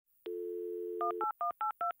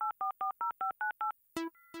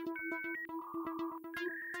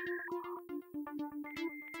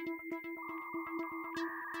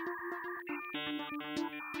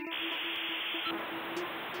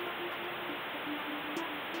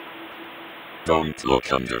Don't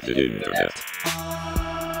look under the internet.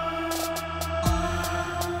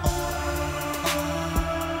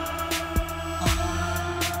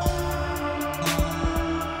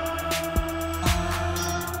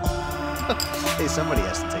 Hey, somebody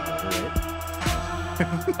has to take over,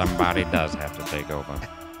 right? Somebody does have to take over.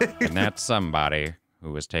 And that somebody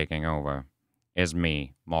who is taking over is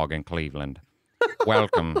me, Morgan Cleveland.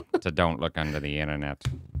 Welcome to Don't Look Under the Internet.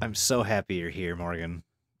 I'm so happy you're here, Morgan.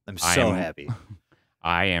 I'm so happy.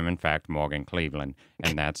 I am, in fact, Morgan Cleveland,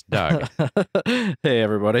 and that's Doug. Hey,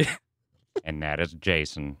 everybody. And that is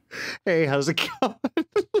Jason. Hey, how's it going?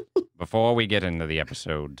 Before we get into the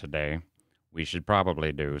episode today, we should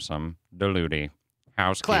probably do some Deludy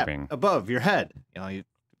housekeeping. Clap above your head. You know, you...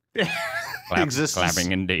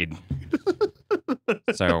 Clapping indeed.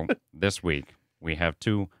 So, this week, we have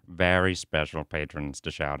two very special patrons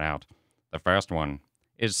to shout out. The first one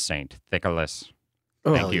is Saint Thicolis.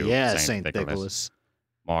 Oh, Thank you, yeah, Saint Saint Thicolis.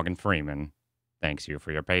 Morgan Freeman, thanks you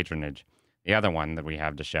for your patronage. The other one that we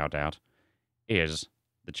have to shout out is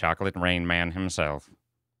the Chocolate Rain Man himself.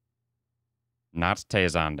 Not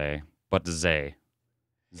Tezande, but Zay.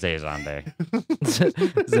 Zayzande.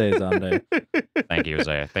 Zayzande. Thank you,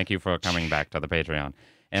 Zay. Thank you for coming back to the Patreon.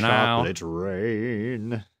 And Chocolate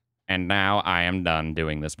Rain. And now I am done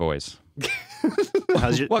doing this voice.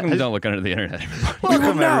 Welcome to Don't Look Under the Internet, everybody.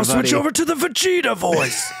 Welcome now, switch over to the Vegeta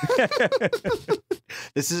voice.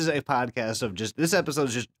 This is a podcast of this episode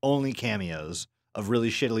is just only cameos of really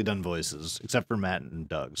shittily done voices, except for Matt and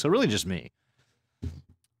Doug. So really just me.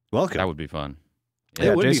 Welcome. That would be fun.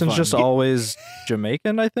 Yeah, would be Jason's fun. just always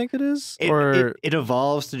Jamaican, I think it is. It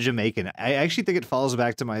evolves to Jamaican. I actually think it falls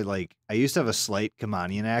back to my, I used to have a slight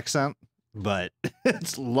Kamanian accent, but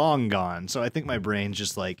it's long gone. So I think my brain's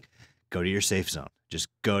just go to your safe zone. Just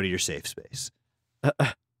go to your safe space.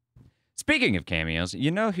 Speaking of cameos,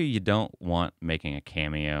 you know who you don't want making a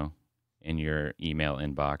cameo in your email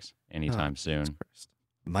inbox anytime soon?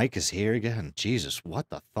 Mike is here again. Jesus, what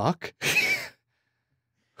the fuck?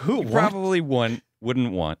 Who? You probably wouldn't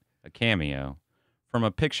want a cameo from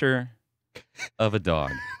a picture of a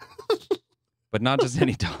dog. But not just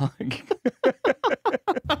any dog.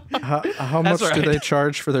 How much do they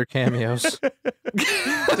charge for their cameos?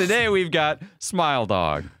 Today we've got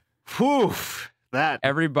smiledog. Whew,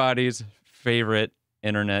 Everybody's favorite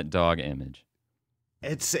internet dog image.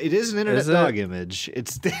 It is an internet dog image.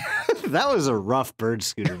 It's that was a rough bird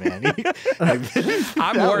scooter, man.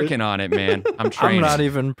 I'm working on it, man. I'm training. I'm not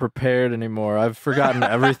even prepared anymore. I've forgotten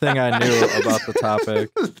everything I knew about the topic.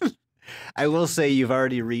 I will say you've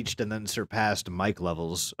already reached and then surpassed Mike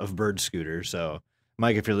levels of bird scooter. So,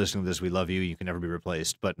 Mike, if you're listening to this, we love you. You can never be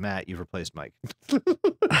replaced. But Matt, you've replaced Mike.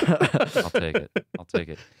 I'll take it. I'll take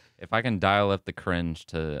it. If I can dial up the cringe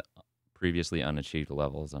to previously unachieved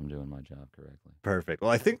levels, I'm doing my job correctly. Perfect.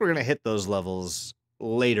 Well, I think we're gonna hit those levels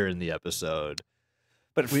later in the episode.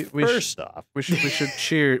 But first off, we should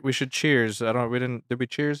cheer. We should cheers. Did we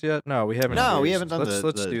cheers yet? No, we haven't. No, cheersed. we haven't done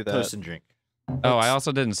Let's do that. Toast and drink. Oh, I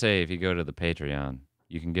also didn't say if you go to the Patreon,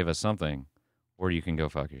 you can give us something, or you can go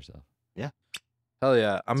fuck yourself. Yeah. Hell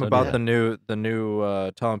yeah! I'm So about the new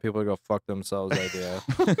telling people to go fuck themselves idea.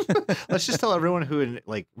 Let's just tell everyone who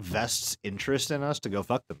vests interest in us to go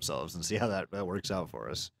fuck themselves and see how that works out for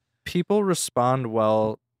us. People respond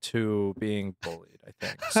well to being bullied, I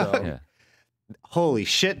think. So Yeah. Holy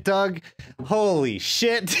shit, Doug! Holy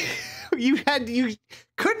shit! You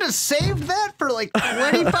couldn't have saved that for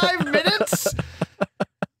 25 minutes.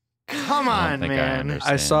 Come on, man!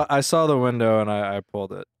 I saw the window and I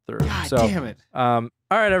pulled it through. God so, damn it! All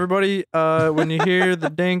right, everybody. When you hear the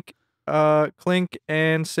dink, clink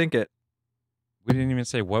and sink it. We didn't even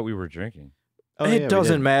say what we were drinking. Oh, It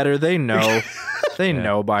doesn't matter. They know. They Yeah.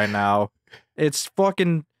 know by now. It's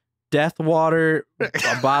fucking Death Water,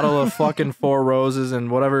 a bottle of fucking Four Roses, and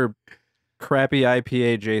whatever crappy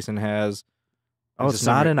IPA Jason has. Oh, it's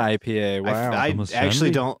not an IPA. Wow. I Almost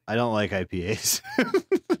actually trendy. I don't like IPAs.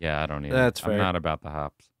 Yeah, I don't either. That's fair. I'm not about the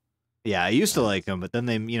hops. Yeah, I used to like them, but then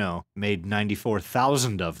they, made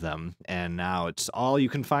 94,000 of them, and now it's all you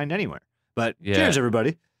can find anywhere. But Yeah. cheers,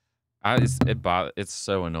 everybody. It's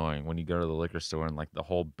so annoying when you go to the liquor store and the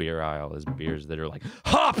whole beer aisle is beers that are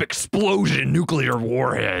hop explosion nuclear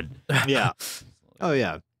warhead. Yeah. Oh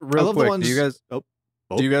yeah. Real love the quick, ones- do you guys Oh.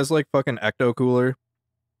 do you guys like fucking Ecto Cooler?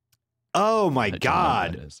 Oh my I don't know what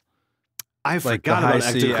God. that is. I the forgot about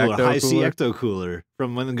high-C Ecto-Cooler. High-C Ecto-Cooler? Ecto-Cooler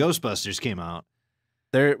from when the Ghostbusters came out.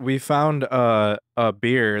 There, we found a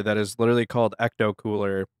beer that is literally called Ecto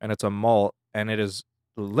Cooler, and it's a malt, and it is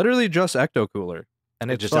literally just Ecto Cooler,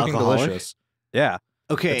 and it's Just fucking alcoholic? delicious. Yeah,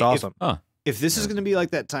 Okay, it's awesome. If this is Yeah. going to be like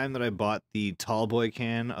that time that I bought the tall boy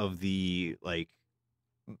can of the like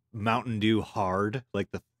Mountain Dew hard, like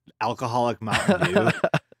the alcoholic Mountain Dew,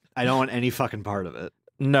 I don't want any fucking part of it.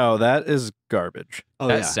 No, that is garbage. Oh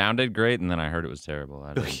that yeah. sounded great, and then I heard it was terrible.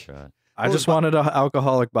 I didn't try it. I Well, just wanted an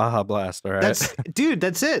alcoholic Baja Blast. All right, That's dude,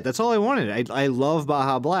 that's it. That's all I wanted. I love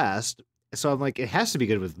Baja Blast. So I'm like, it has to be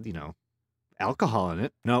good with, alcohol in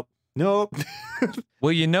it. Nope.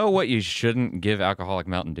 Well, you know what you shouldn't give alcoholic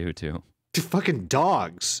Mountain Dew to? To fucking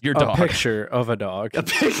dogs. Your a dog. picture of a dog. A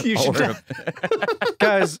pig, you should Or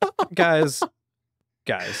guys,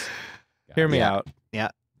 hear me Yeah. out. Yeah.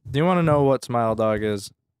 Do you want to know what Smile Dog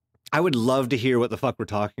is? I would love to hear what the fuck we're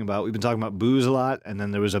talking about. We've been talking about booze a lot, and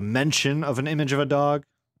then there was a mention of an image of a dog.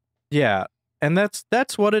 Yeah, and that's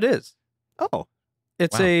what it is. Oh.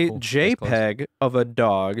 It's Wow, a cool. That's close. JPEG of a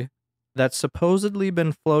dog that's supposedly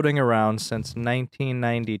been floating around since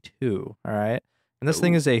 1992. All right. And this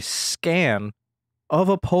thing Ooh. is a scan of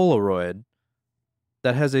a Polaroid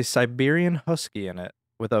that has a Siberian Husky in it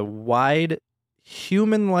with a wide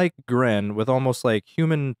human like grin with almost like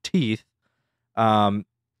human teeth.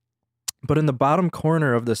 But in the bottom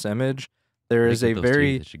corner of this image, there is a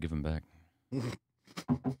very. They should give him back.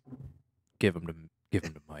 Give him to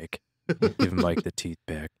Mike. Give him Mike the teeth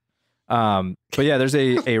back. But yeah, there's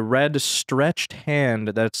a red stretched hand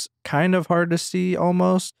that's kind of hard to see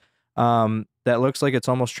almost. That looks like it's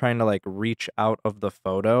almost trying to like reach out of the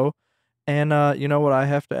photo. And you know what I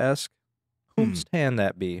have to ask? Whomst hand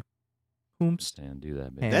that be? Whomst? Stand, do that,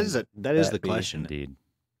 And baby. That is the that be question. Indeed.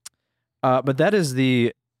 But that is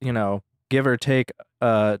the, give or take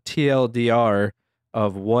TLDR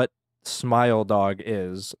of what Smile Dog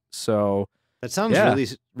is. So That sounds Yeah. really,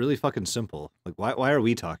 really fucking simple. Like, why are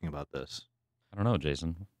we talking about this? I don't know,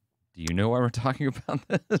 Jason. Do you know why we're talking about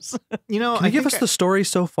this? can you give us the story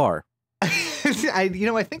so far? I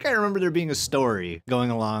think I remember there being a story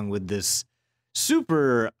going along with this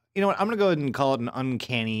super. You know what? I'm gonna go ahead and call it an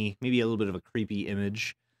uncanny, maybe a little bit of a creepy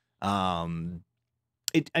image.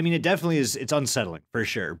 It definitely is. It's unsettling for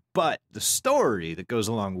sure. But the story that goes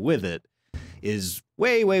along with it is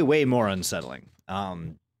way, way, way more unsettling.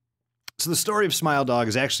 So the story of Smile Dog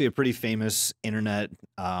is actually a pretty famous internet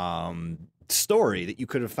story that you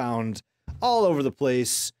could have found all over the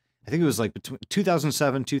place. I think it was like between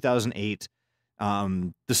 2007, 2008.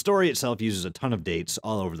 The story itself uses a ton of dates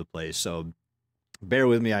all over the place. So bear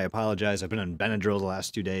with me. I apologize. I've been on Benadryl the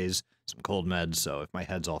last 2 days, some cold meds. So if my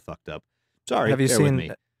head's all fucked up, sorry. Have you bear with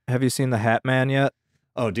me. seen the Hat Man yet?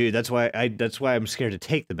 Oh, dude, that's why I'm scared to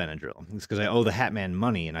take the Benadryl. It's because I owe the Hat Man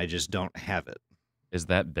money and I just don't have it. Is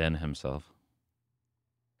that Ben himself?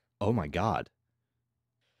 Oh my god!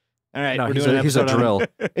 All right, No, we're he's doing a, an he's a episode on- drill.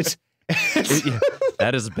 It's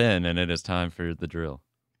That is Ben, and it is time for the drill.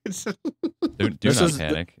 it's Do This not is the-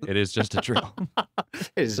 panic. It is just a drill.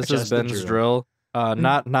 it's This is just a Ben's drill.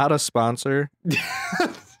 Not a sponsor.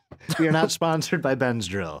 We are not sponsored by Ben's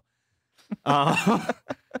Drill.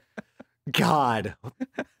 God.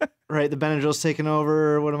 Right, the Benadryl's taking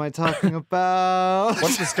over. What am I talking about?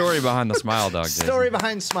 What's the story behind the Smile Dog? Jason? Story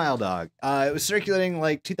behind Smile Dog. It was circulating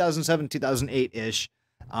like 2007, 2008-ish.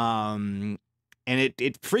 And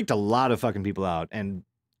it freaked a lot of fucking people out, and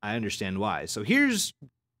I understand why. So here's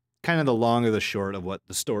kind of the long or the short of what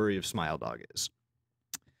the story of Smile Dog is.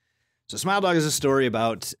 So Smile Dog is a story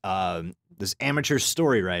about this amateur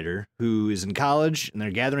story writer who is in college, and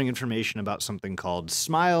they're gathering information about something called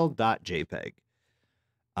Smile.jpg.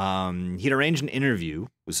 He'd arranged an interview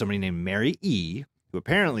with somebody named Mary E., who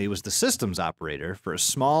apparently was the systems operator for a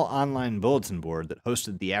small online bulletin board that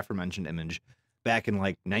hosted the aforementioned image back in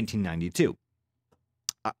like 1992.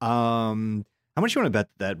 How much you want to bet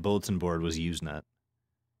that bulletin board was Usenet?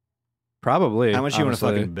 Probably. How much you want to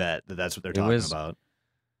honestly. fucking bet that that's what they're It talking was- about?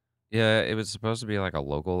 Yeah, it was supposed to be like a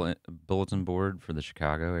local bulletin board for the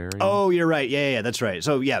Chicago area. Oh, you're right. Yeah, that's right.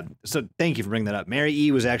 So thank you for bringing that up. Mary E.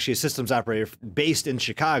 was actually a systems operator based in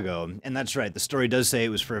Chicago, and that's right. The story does say it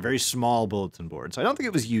was for a very small bulletin board, so I don't think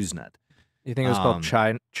it was Usenet. You think it was called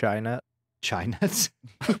Chinet? Chinet?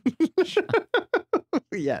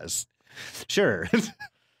 Yes, sure.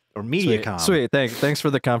 Or MediaCom. Sweet. Thanks for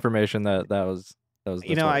the confirmation that was. That's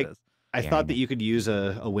You know, what it is. I thought that you could use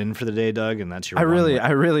a win for the day, Doug, and that's your. I one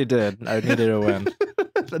really win. did. I needed a win.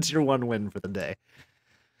 That's your one win for the day.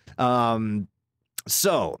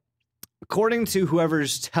 So according to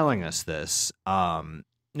whoever's telling us this,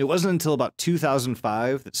 it wasn't until about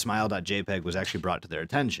 2005 that Smile.jpg was actually brought to their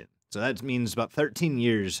attention. So that means about 13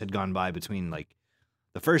 years had gone by between like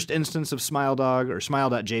the first instance of Smiledog or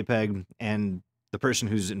Smile.jpg and the person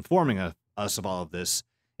who's informing us of all of this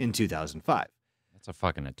in 2005. That's a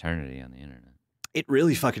fucking eternity on the internet. It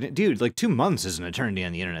really fucking, dude, like 2 months is an eternity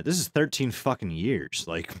on the internet. This is 13 fucking years.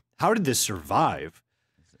 Like, how did this survive?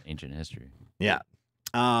 It's ancient history. Yeah.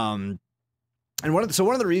 And one of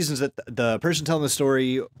the reasons that the person telling the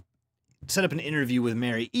story set up an interview with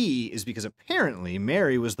Mary E is because apparently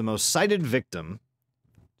Mary was the most cited victim,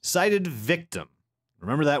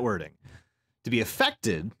 remember that wording, to be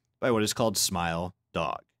affected by what is called Smile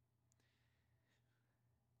Dog.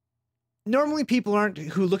 Normally people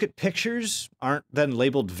who look at pictures aren't then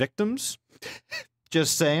labeled victims.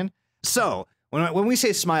 Just saying. So when we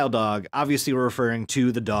say Smile Dog, obviously we're referring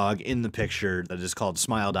to the dog in the picture that is called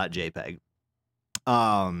Smile.jpg.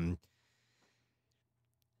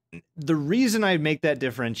 The reason I make that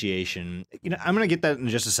differentiation, I'm going to get that in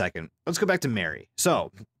just a second. Let's go back to Mary.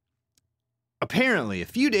 So apparently a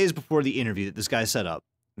few days before the interview that this guy set up,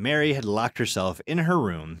 Mary had locked herself in her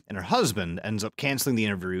room, and her husband ends up canceling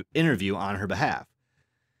the interview on her behalf,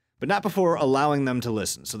 but not before allowing them to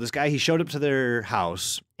listen. So this guy, he showed up to their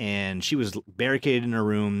house, and she was barricaded in her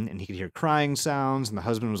room, and he could hear crying sounds, and the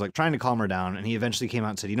husband was like trying to calm her down, and he eventually came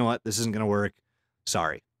out and said, you know what, this isn't going to work.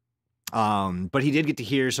 Sorry. But he did get to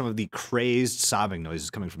hear some of the crazed sobbing noises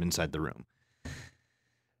coming from inside the room.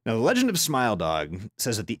 Now, the legend of Smile Dog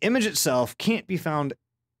says that the image itself can't be found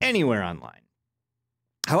anywhere online.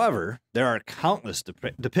 However, there are countless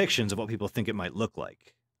depictions of what people think it might look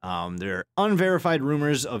like. There are unverified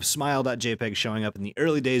rumors of Smile.jpg showing up in the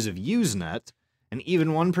early days of Usenet, and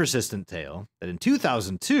even one persistent tale that in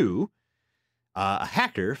 2002, a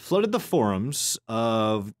hacker flooded the forums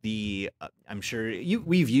of the, I'm sure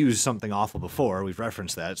we've used something awful before, we've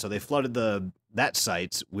referenced that, so they flooded that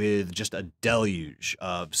site with just a deluge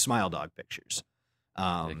of Smile Dog pictures.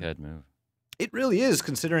 Dickhead move. It really is,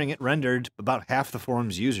 considering it rendered about half the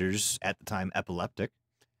forum's users at the time epileptic.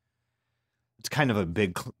 It's kind of a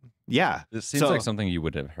big, yeah. This seems like something you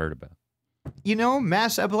would have heard about.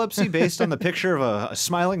 Mass epilepsy based on the picture of a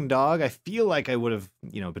smiling dog. I feel like I would have,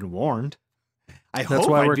 been warned. That's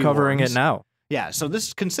why we're covering it now. Yeah. So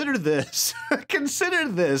consider this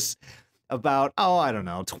about,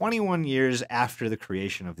 21 years after the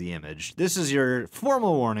creation of the image. This is your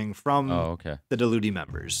formal warning from the Deludi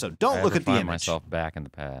members. So don't look at the image. I find myself back in the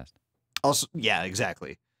past. Also, yeah,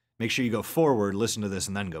 exactly. Make sure you go forward, listen to this,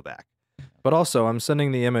 and then go back. But also, I'm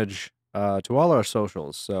sending the image to all our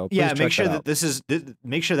socials. So please check make sure that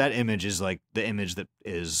make sure that image is like the image that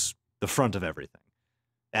is the front of everything.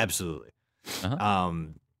 Absolutely. We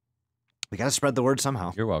got to spread the word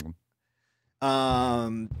somehow. You're welcome.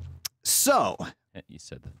 So you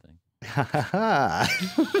said the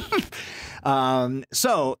thing.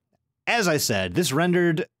 So as I said, this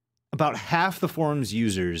rendered about half the forum's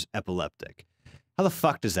users epileptic. How the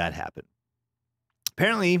fuck does that happen?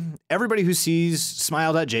 Apparently, everybody who sees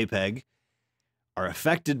Smile.jpg are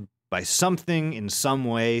affected by something in some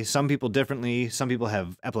way. Some people differently. Some people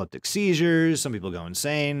have epileptic seizures. Some people go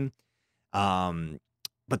insane.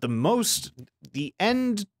 But the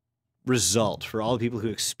end result for all the people who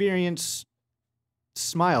experience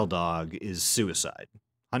Smile Dog is suicide,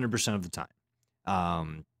 100% of the time.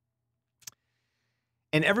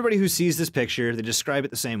 And everybody who sees this picture, they describe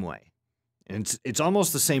it the same way. And it's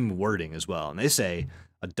almost the same wording as well. And they say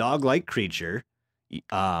a dog-like creature,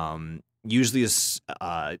 usually is,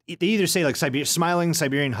 they either say like smiling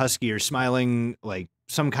Siberian Husky or smiling like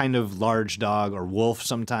some kind of large dog or wolf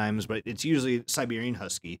sometimes, but it's usually Siberian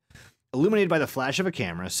Husky, illuminated by the flash of a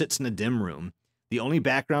camera, sits in a dim room. The only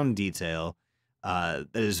background detail that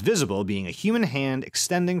is visible being a human hand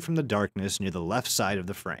extending from the darkness near the left side of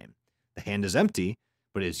the frame. The hand is empty,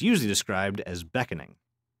 but is usually described as beckoning.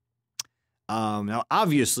 Now,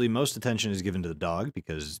 obviously, most attention is given to the dog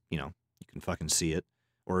because, you can fucking see it.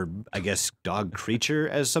 Or, I guess, dog creature,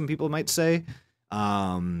 as some people might say.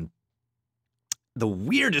 The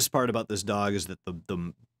weirdest part about this dog is that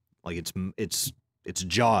its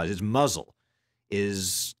jaws, its muzzle,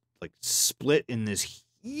 is like split in this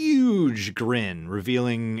huge grin,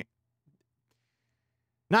 revealing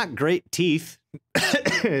not great teeth,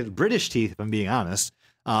 British teeth, if I'm being honest.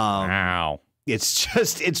 Wow.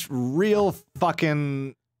 It's real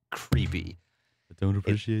fucking creepy. I don't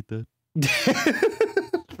appreciate that.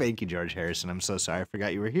 Thank you, George Harrison. I'm so sorry. I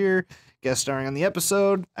forgot you were here, guest starring on the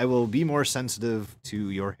episode. I will be more sensitive to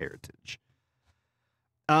your heritage.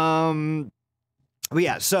 But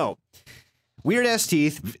yeah, so weird ass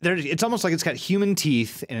teeth. It's almost like it's got human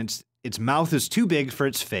teeth, and its mouth is too big for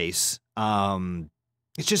its face.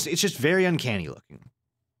 It's just very uncanny looking.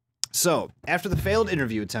 So after the failed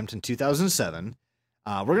interview attempt in 2007,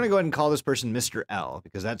 we're going to go ahead and call this person Mr. L,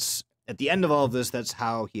 because that's at the end of all of this, that's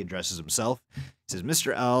how he addresses himself. He says,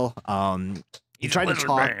 Mr. L, he tried to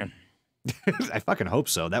talk. I fucking hope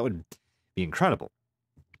so. That would be incredible.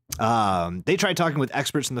 They tried talking with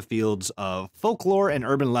experts in the fields of folklore and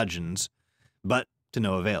urban legends, but to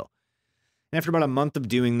no avail. And after about a month of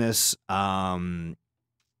doing this, so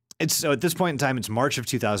at this point in time, it's March of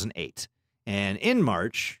 2008. And in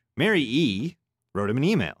March, Mary E. wrote him an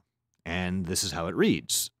email. And this is how it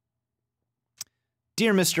reads.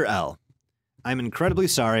 Dear Mr. L, I'm incredibly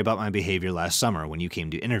sorry about my behavior last summer when you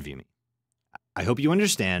came to interview me. I hope you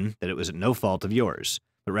understand that it was at no fault of yours,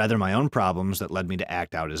 but rather my own problems that led me to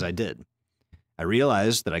act out as I did. I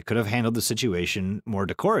realized that I could have handled the situation more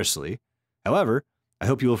decorously. However, I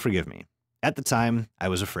hope you will forgive me. At the time, I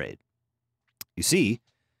was afraid. You see,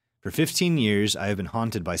 for 15 years, I have been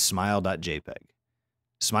haunted by Smile.jpg.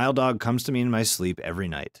 Smiledog comes to me in my sleep every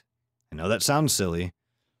night. I know that sounds silly,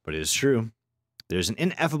 but it is true. There's an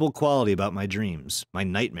ineffable quality about my dreams, my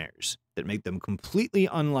nightmares, that make them completely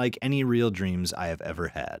unlike any real dreams I have ever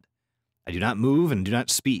had. I do not move and do not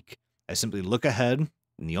speak. I simply look ahead,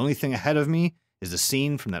 and the only thing ahead of me is the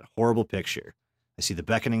scene from that horrible picture. I see the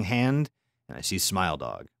beckoning hand, and I see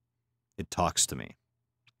Smiledog. It talks to me.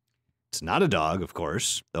 It's not a dog, of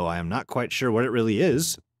course, though I am not quite sure what it really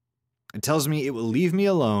is. It tells me it will leave me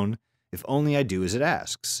alone if only I do as it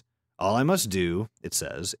asks. All I must do, it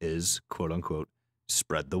says, is, quote-unquote,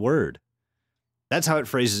 spread the word. That's how it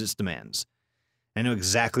phrases its demands. I know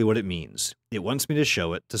exactly what it means. It wants me to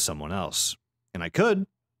show it to someone else. And I could.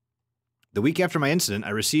 The week after my incident, I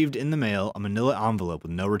received in the mail a manila envelope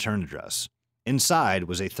with no return address. Inside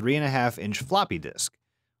was a 3.5-inch floppy disk.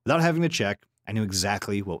 Without having to check, I knew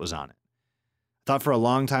exactly what was on it. I thought for a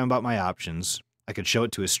long time about my options. I could show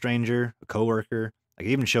it to a stranger, a coworker. I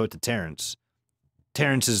could even show it to Terrence.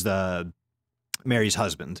 Terrence is Mary's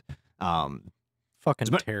husband. Fucking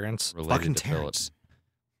Terrence. Fucking Terrence.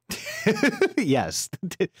 Yes,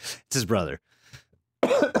 it's his brother. See,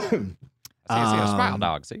 a smile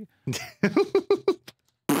dog, see?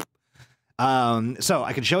 So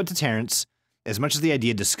I could show it to Terrence, as much as the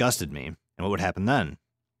idea disgusted me. And what would happen then?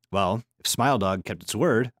 Well, if Smiledog kept its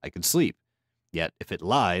word, I could sleep. Yet, if it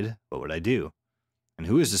lied, what would I do? And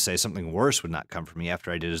who is to say something worse would not come from me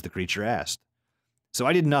after I did as the creature asked? So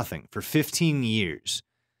I did nothing for 15 years,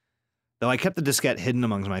 though I kept the diskette hidden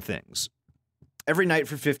amongst my things. Every night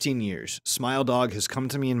for 15 years, Smiledog has come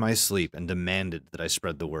to me in my sleep and demanded that I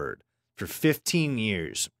spread the word. For 15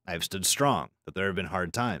 years, I have stood strong, but there have been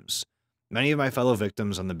hard times. Many of my fellow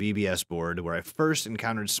victims on the BBS board, where I first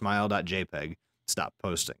encountered Smile.jpg, stopped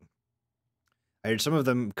posting. I heard some of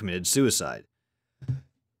them committed suicide.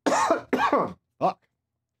 Fuck.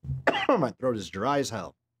 My throat is dry as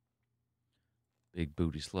hell. Big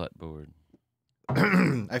booty slut board.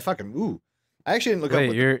 I fucking, ooh. I actually didn't look up.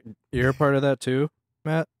 Wait, you're a part of that too,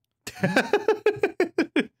 Matt?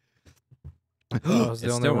 It's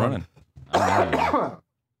still running.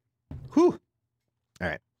 Whew. All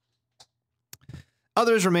right.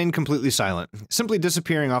 Others remain completely silent, simply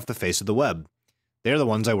disappearing off the face of the web. They're the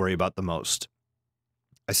ones I worry about the most.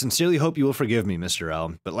 I sincerely hope you will forgive me, Mr.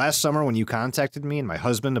 L, but last summer when you contacted me and my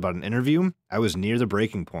husband about an interview, I was near the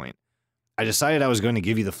breaking point. I decided I was going to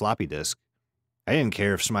give you the floppy disk. I didn't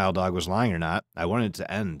care if Smiledog was lying or not. I wanted it to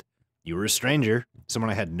end. You were a stranger, someone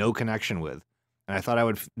I had no connection with, and I thought I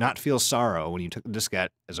would not feel sorrow when you took the diskette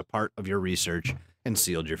as a part of your research and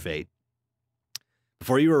sealed your fate.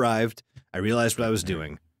 Before you arrived, I realized what I was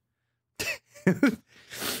doing.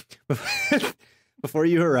 Before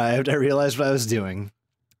you arrived, I realized what I was doing.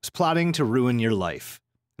 I was plotting to ruin your life,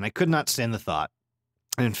 and I could not stand the thought.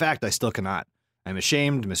 And in fact, I still cannot. I'm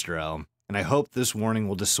ashamed, Mr. L, and I hope this warning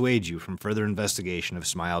will dissuade you from further investigation of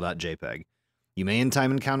Smile.jpg. You may in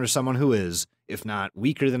time encounter someone who is, if not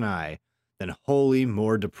weaker than I, then wholly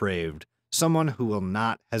more depraved, someone who will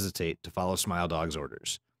not hesitate to follow Smiledog's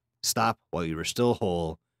orders. Stop while you are still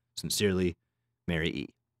whole. Sincerely, Mary E.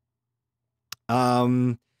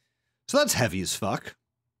 So that's heavy as fuck.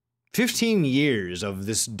 15 years of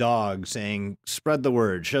this dog saying, spread the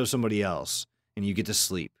word, show somebody else, and you get to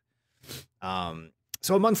sleep.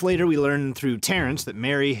 So a month later, we learn through Terrence that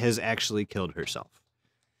Mary has actually killed herself.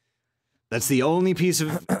 That's the only piece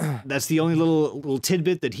of, that's the only little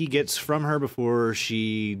tidbit that he gets from her before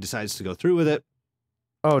she decides to go through with it.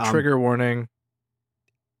 Oh, trigger warning.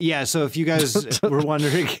 Yeah, so if you guys were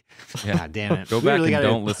wondering, God damn it. Go back and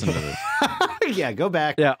don't listen to this. Yeah, go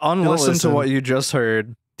back. Yeah, unlisten to what you just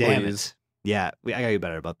heard. Damn please. it. Yeah, I gotta be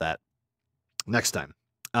better about that. Next time.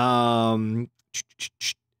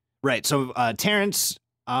 Right. So Terrence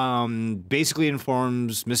basically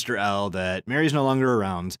informs Mr. L that Mary's no longer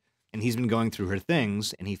around, and he's been going through her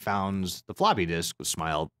things, and he found the floppy disk with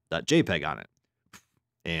Smile.jpg on it,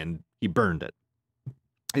 and he burned it.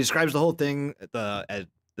 He describes the whole thing, the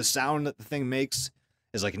sound that the thing makes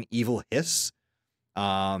is like an evil hiss.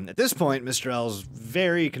 At this point, Mr. L's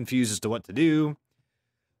very confused as to what to do.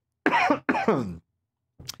 A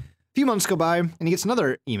few months go by, and he gets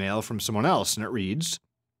another email from someone else, and it reads,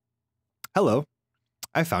 "Hello,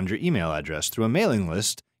 I found your email address through a mailing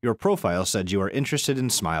list. Your profile said you are interested in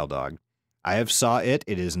smiledog. I have saw it.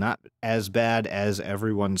 It is not as bad as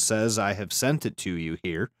everyone says. I have sent it to you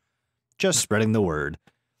here. Just spreading the word."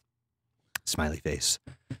 Smiley face.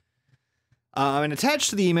 And attached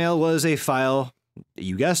to the email was a file,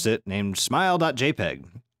 you guessed it, named smile.jpg.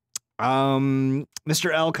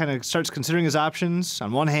 Mr. L kind of starts considering his options.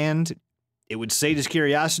 On one hand, it would sate his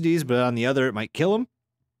curiosities, but on the other, it might kill him.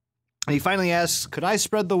 And he finally asks, could I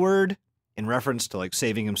spread the word, in reference to like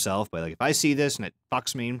saving himself by like, if I see this and it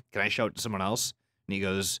fucks me, can I show it to someone else? And he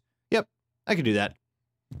goes, yep, I can do that.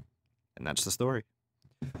 And that's the story.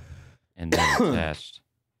 And then attached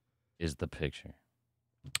is the picture.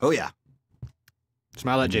 Oh yeah. Can you see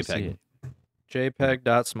Smile.jpg. it?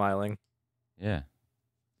 JPEG.smiling. Yeah.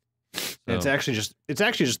 And it's actually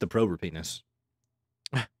just the prober penis.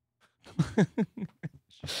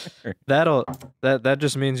 Sure. That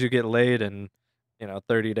just means you get laid in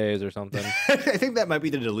 30 days or something. I think that might be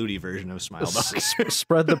the diluted version of Smiledog.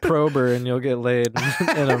 Spread the prober and you'll get laid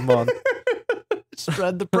in a month.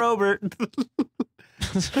 Spread the prober.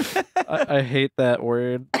 I hate that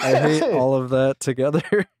word. I hate all of that together.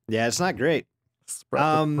 Yeah, it's not great. Spread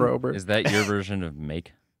the prober. Is that your version of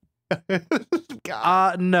make?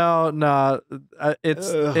 God. No.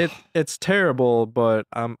 It's terrible, but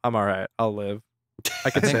I'm all right. I'll live.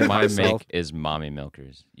 I I could think say my myself. make is mommy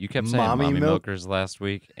milkers. You kept saying Mommy mommy milk? milkers last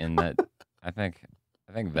week, and that I think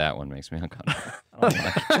that one makes me uncomfortable. I don't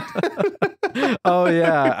like it. Oh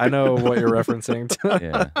yeah, I know what you're referencing to.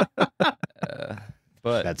 Yeah.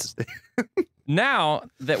 But That's now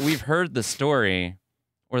that we've heard the story,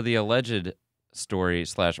 or the alleged story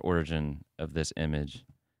 / origin of this image,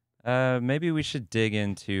 maybe we should dig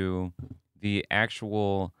into the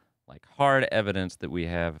actual like hard evidence that we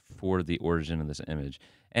have for the origin of this image.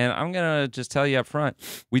 And I'm gonna just tell you up front,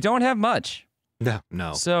 we don't have much.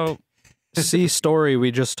 no. So See story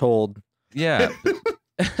we just told. yeah,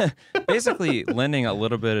 basically lending a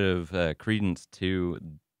little bit of credence to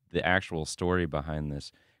the actual story behind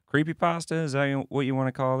this. Creepypasta, is that what you want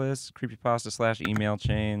to call this? Creepypasta / email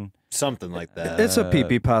chain? Something like that. It's a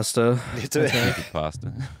pee-pee pasta. It's a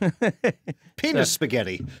Creepypasta. penis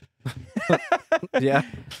spaghetti. Yeah.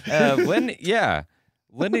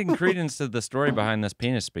 Lending credence to the story behind this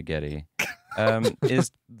penis spaghetti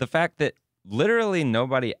is the fact that literally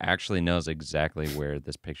nobody actually knows exactly where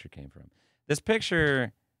this picture came from. This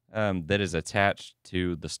picture that is attached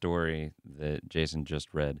to the story that Jason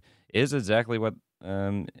just read is exactly what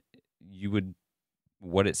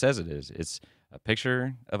what it says it is. It's a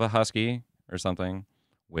picture of a husky or something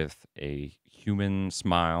with a human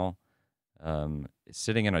smile,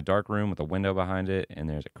 sitting in a dark room with a window behind it, and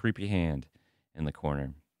there's a creepy hand in the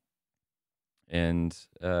corner. And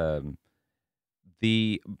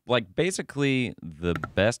basically the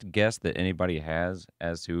best guess that anybody has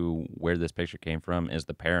as to where this picture came from is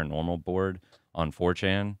the paranormal board on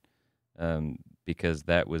 4chan, because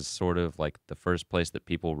that was sort of like the first place that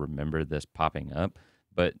people remember this popping up.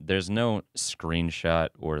 But there's no screenshot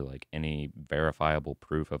or like any verifiable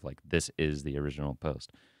proof of like this is the original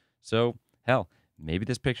post. So hell, maybe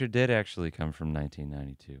this picture did actually come from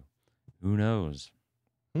 1992. Who knows?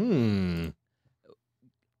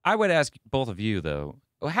 I would ask both of you though,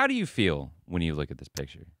 how do you feel when you look at this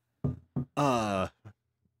picture? I've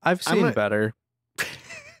seen better.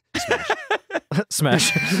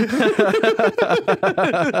 Smash.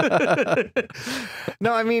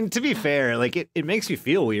 No, I mean, to be fair, like it makes me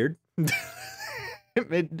feel weird.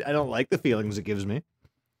 I don't like the feelings it gives me.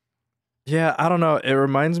 Yeah, I don't know. It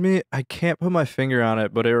reminds me, I can't put my finger on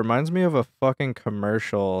it, but it reminds me of a fucking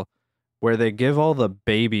commercial where they give all the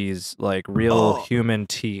babies like real human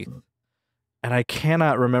teeth. And I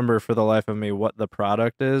cannot remember for the life of me what the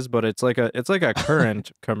product is, but it's like a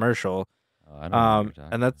current commercial. Oh, I don't know what you're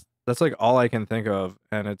talking And that's like all I can think of,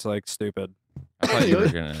 and it's like stupid. I thought you were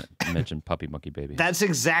gonna mention Puppy Monkey Baby. That's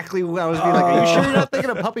exactly what I was being like. Are you sure you're not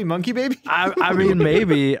thinking of Puppy Monkey Baby? I mean,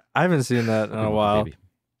 maybe. I haven't seen that in a while. Baby.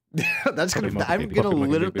 That's gonna. Puppy Monkey I'm Baby, gonna Puppy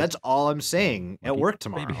Monkey literally. Baby. That's all I'm saying at Monkey work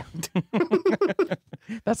tomorrow. Baby.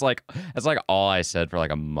 That's like all I said for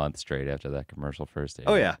like a month straight after that commercial first aired.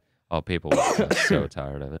 Oh yeah, Oh, people were just so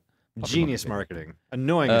tired of it. genius marketing.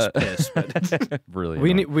 Annoying as piss, but Really.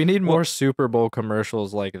 We need more Super Bowl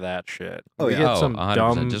commercials like that shit. Oh, We yeah. get some 100%,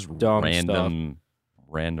 dumb, just dumb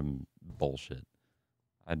random bullshit.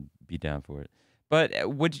 I'd be down for it. But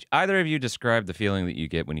would either of you describe the feeling that you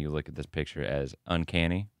get when you look at this picture as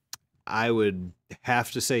uncanny? I would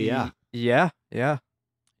have to say yeah. Yeah, yeah.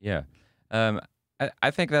 Yeah.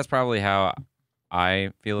 I think that's probably how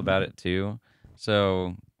I feel about it too.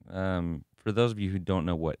 So, for those of you who don't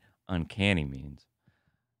know what uncanny means,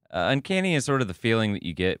 uncanny is sort of the feeling that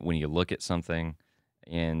you get when you look at something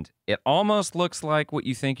and it almost looks like what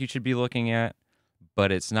you think you should be looking at,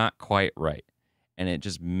 but it's not quite right. And it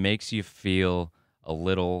just makes you feel a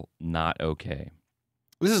little not okay.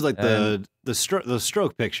 This is like the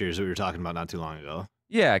stroke pictures that we were talking about not too long ago.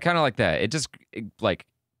 Yeah, kind of like that. It like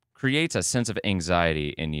creates a sense of anxiety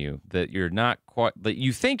in you that you're not quite, that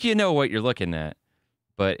you think you know what you're looking at,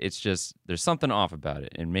 but it's just, there's something off about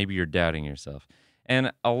it, and maybe you're doubting yourself.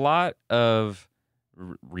 And a lot of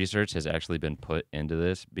research has actually been put into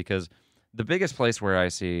this, because the biggest place where I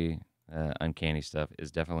see uncanny stuff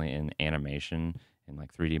is definitely in animation and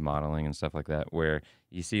like 3D modeling and stuff like that, where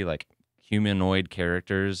you see like humanoid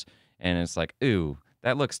characters and it's like, ooh,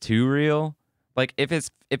 that looks too real. Like if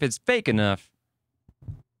it's fake enough,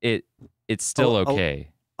 it's still okay.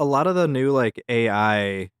 A lot of the new like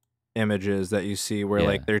AI images that you see where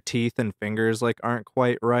like their teeth and fingers like aren't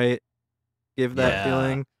quite right give that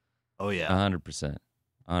feeling. Oh yeah. 100%.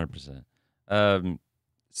 100%.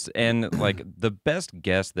 And like the best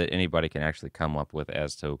guess that anybody can actually come up with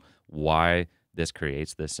as to why this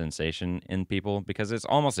creates this sensation in people, because it's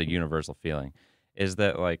almost a universal feeling, is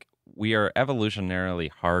that like we are evolutionarily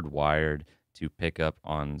hardwired to pick up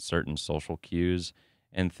on certain social cues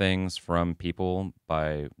and things from people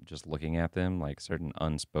by just looking at them, like certain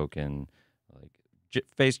unspoken like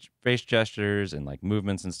face gestures and like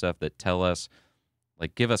movements and stuff that tell us,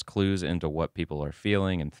 like give us clues into what people are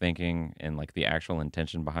feeling and thinking and like the actual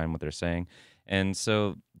intention behind what they're saying. And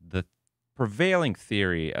so the prevailing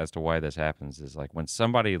theory as to why this happens is like when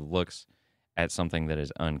somebody looks at something that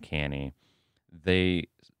is uncanny,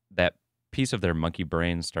 that piece of their monkey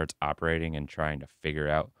brain starts operating and trying to figure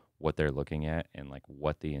out what they're looking at and like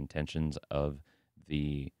what the intentions of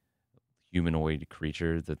the humanoid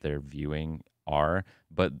creature that they're viewing are,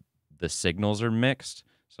 but the signals are mixed.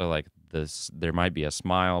 So like there might be a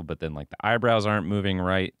smile, but then like the eyebrows aren't moving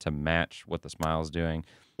right to match what the smile is doing.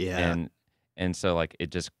 Yeah. And so like it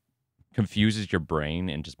just confuses your brain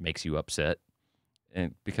and just makes you upset.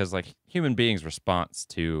 And because like human beings' response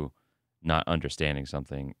to not understanding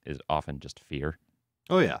something is often just fear.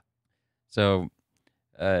 Oh yeah. So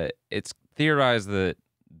it's theorized that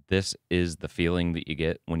this is the feeling that you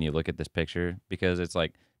get when you look at this picture, because it's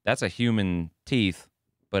like that's a human teeth,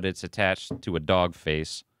 but it's attached to a dog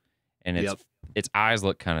face, and its eyes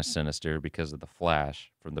look kind of sinister because of the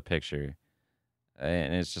flash from the picture,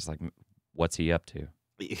 and it's just like, what's he up to?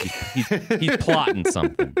 He's plotting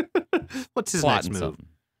something. What's his next move? Something.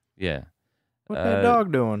 Yeah. What's that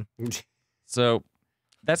dog doing? So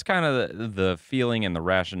that's kind of the feeling and the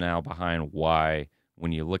rationale behind why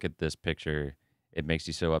when you look at this picture, it makes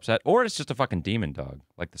you so upset. Or it's just a fucking demon dog,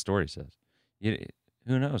 like the story says.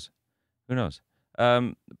 Who knows? Who knows?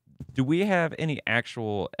 Do we have any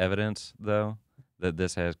actual evidence, though, that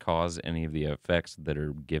this has caused any of the effects that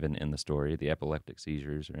are given in the story, the epileptic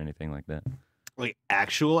seizures or anything like that? Like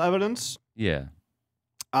actual evidence? Yeah.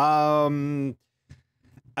 I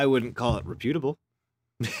wouldn't call it reputable.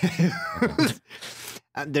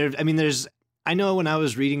 I know when I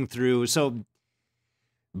was reading through, so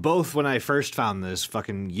both when I first found this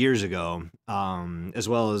fucking years ago, as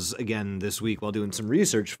well as again this week while doing some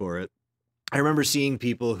research for it, I remember seeing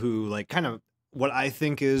people who like kind of what I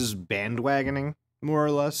think is bandwagoning, more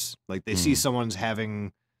or less. Like they see someone's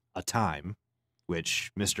having a time,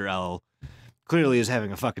 which Mr. L clearly is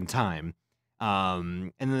having a fucking time.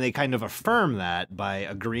 And then they kind of affirm that by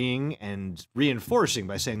agreeing and reinforcing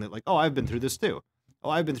by saying that like, oh, I've been through this too. Oh,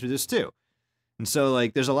 I've been through this too. And so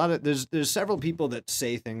like there's a lot of there's several people that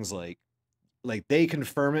say things like they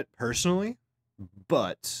confirm it personally,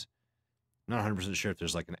 but I'm not 100% sure if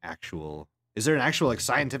there's like is there an actual like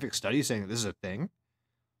scientific study saying that this is a thing?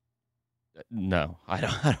 No, I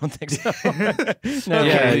don't think so. No, Okay.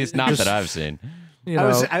 yeah, at least not that I've seen. You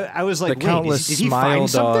know, I was like, the wait, countless did he smile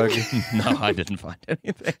find dog. something? No, I didn't find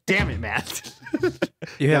anything. Damn it, Matt.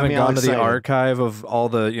 You Got haven't me all gone to the excited. archive of all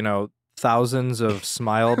the, thousands of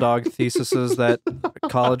smile dog theses that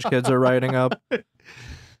college kids are writing up.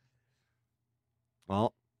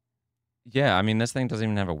 Well, Yeah, I mean, this thing doesn't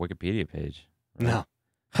even have a Wikipedia page. Right? No.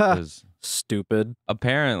 Ha, 'Cause stupid.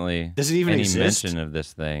 apparently, Does it even any exist? mention of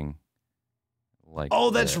this thing, like, Oh,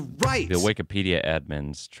 that's the right. Wikipedia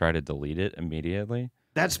admins try to delete it immediately.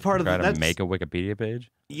 That's part of Try the. to That's, make a Wikipedia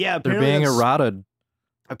page. yeah, They're apparently being that's- eroded.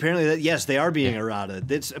 Apparently, yes, they are being errata.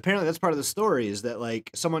 That's apparently that's part of the story is that like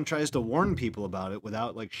someone tries to warn people about it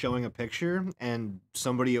without like showing a picture, and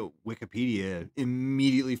somebody at Wikipedia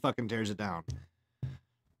immediately fucking tears it down.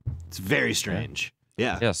 It's very strange.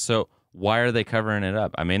 Yeah. Yeah. So why are they covering it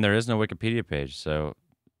up? I mean, there is no Wikipedia page. So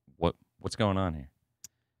what's going on here?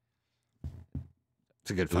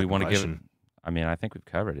 It's a good Do we fucking want to give it? question. I mean, I think we've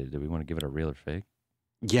covered it. Do we want to give it a real or fake?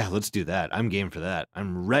 Yeah, let's do that. I'm game for that.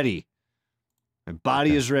 I'm ready. My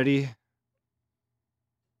body is ready.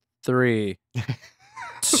 3,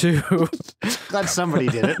 2, Glad somebody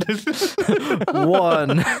did it.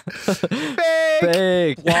 1.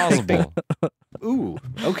 Fake. Plausible. Ooh,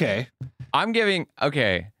 okay. I'm giving.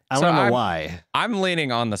 Okay. I so don't know I'm- why. I'm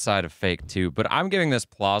leaning on the side of fake too, but I'm giving this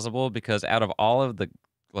plausible because out of all of the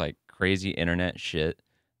like crazy internet shit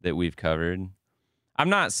that we've covered, I'm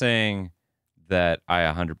not saying that I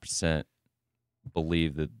 100%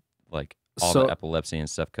 believe that like all So- the epilepsy and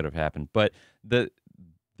stuff could have happened, but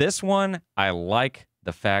this one I like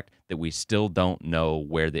the fact that we still don't know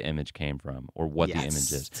where the image came from or what the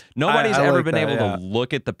image is. Nobody's I ever like been that, able yeah. to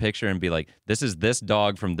look at the picture and be like, this is this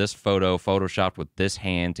dog from this photo, photoshopped with this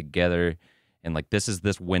hand together, and like this is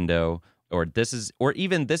this window, or this is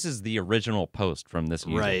the original post from this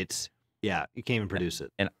user. Right. Yeah, you can't even produce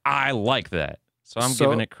it. And I like that. So I'm So-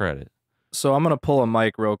 giving it credit. So I'm going to pull a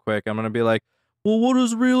mic real quick. I'm going to be like, well, what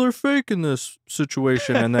is real or fake in this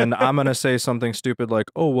situation? And then I'm going to say something stupid like,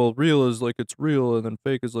 oh, well, real is like it's real and then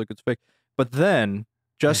fake is like it's fake. But then,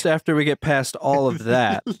 just after we get past all of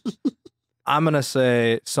that, I'm going to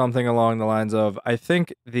say something along the lines of, I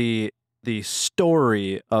think the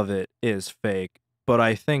story of it is fake, but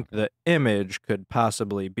I think the image could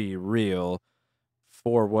possibly be real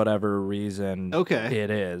for whatever reason Okay. it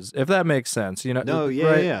is. If that makes sense. You know, No, yeah,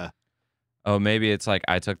 right? yeah. Oh, maybe it's like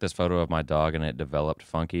I took this photo of my dog and it developed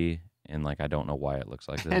funky, and like I don't know why it looks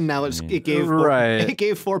like this. And now I mean, it gave Right. it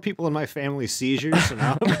gave 4 people in my family seizures, so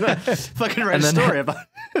now I'm gonna fucking write And a then- story about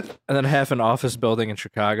it. And then half an office building in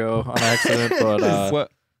Chicago on accident. But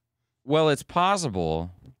well, it's possible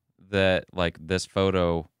that like this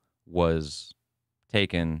photo was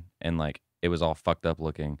taken and like it was all fucked up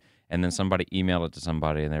looking, and then somebody emailed it to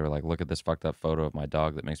somebody and they were like, look at this fucked up photo of my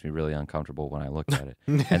dog that makes me really uncomfortable when I look at it.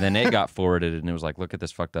 And then it got forwarded and it was like, look at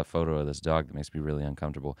this fucked up photo of this dog that makes me really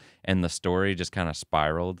uncomfortable. And the story just kind of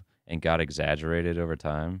spiraled and got exaggerated over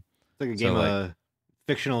time. It's like a So, game like- of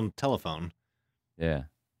fictional telephone. Yeah.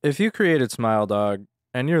 if you created Smile Dog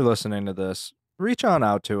and you're listening to this, reach on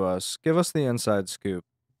out to us. Give us the inside scoop.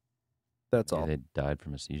 That's Yeah, all. they died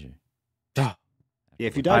from a seizure. Yeah,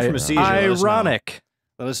 if you died from a seizure, Ironic.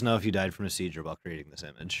 let us know if you died from a seizure while creating this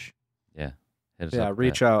image. Yeah. Hit us Yeah, up with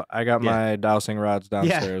reach that. out. I got Yeah. my dowsing rods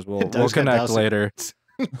downstairs. We'll Doug's got connect dowsing later.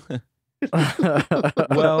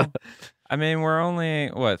 Well, I mean, we're only,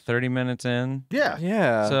 what, 30 minutes in? Yeah.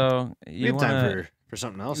 yeah. So We you have want time for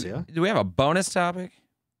something else, yeah. Do we have a bonus topic?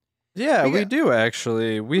 yeah, we we got- do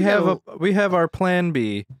actually. We we have got we have our plan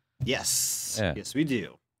B. Yes. Yeah. Yes, we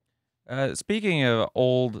do. Speaking of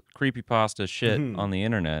old creepypasta shit Mhm. on the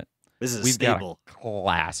internet, This is a we've staple. got a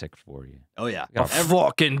classic for you. Oh yeah. We got a-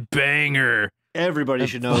 fucking banger. Everybody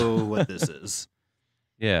should know what this is.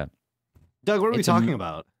 yeah. Doug, what are we It's a talking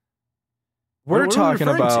about? We're what are we talking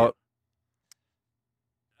referring to? about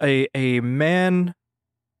a man,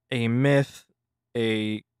 a myth,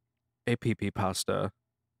 a pee pasta.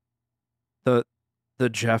 The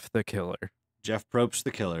Jeff the Killer. Jeff Probst the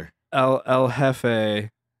killer. El Jefe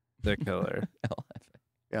the Killer.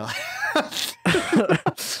 Yeah.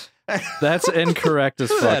 That's incorrect as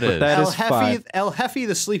fuck. That but is. that El is fine. Hefe, El Hefe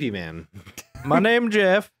the sleepy man. My name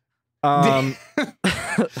Jeff. But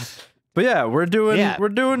yeah, we're doing Yeah,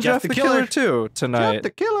 Jeff the Killer too Jeff tonight. the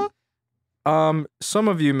killer. Some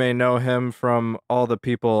of you may know him from all the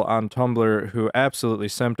people on Tumblr who absolutely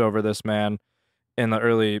simped over this man in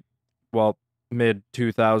the mid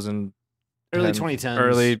 2000, Early 10, 2010s.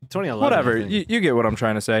 early- 2011. whatever. I think. You get what I'm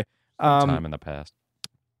trying to say. Time in the past.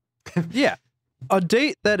 Yeah, a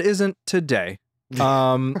date that isn't today.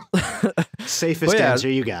 Safest Well, yeah. answer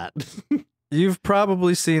you got. You've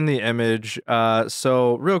probably seen the image.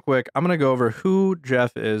 So real quick, I'm gonna go over who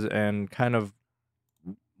Jeff is and kind of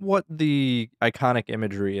what the iconic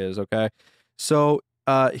imagery is. Okay, so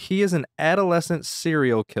he is an adolescent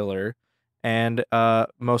serial killer, and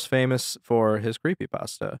most famous for his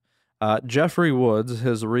creepypasta. Jeffrey Woods,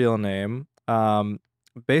 his real name.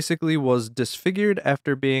 basically was disfigured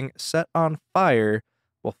after being set on fire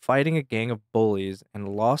while fighting a gang of bullies and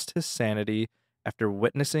lost his sanity after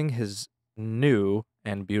witnessing his new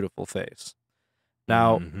and beautiful face.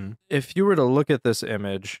 Now, Mhm. if you were to look at this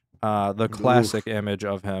image, the classic image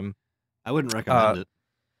of him, I wouldn't recommend it.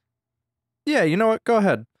 yeah, you know what? Go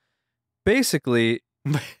ahead. Basically,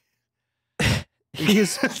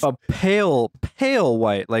 he's a pale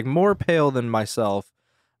white, like more pale than myself,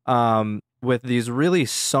 with these really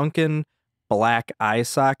sunken black eye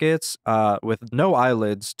sockets, with no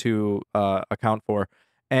eyelids to account for,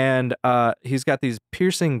 and he's got these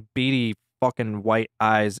piercing, beady, fucking white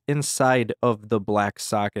eyes inside of the black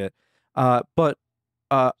socket. But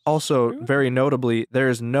also very notably,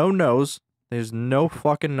 there's no nose. There's no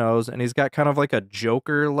fucking nose, and he's got kind of like a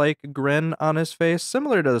Joker-like grin on his face,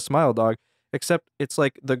 similar to the Smile Dog, except it's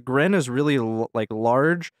like the grin is really like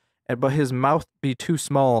large, but his mouth be too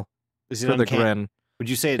small for the grin. Would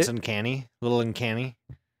you say it's uncanny? A little uncanny?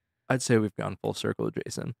 I'd say we've gone full circle,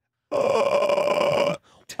 Jason.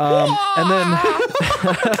 And then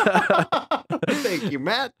thank you,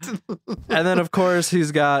 Matt. And then of course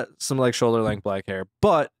he's got some like shoulder length black hair.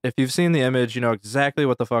 But if you've seen the image, you know exactly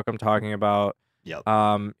what the fuck I'm talking about. Yep.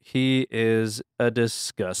 He is a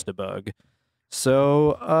disgust-a-bug.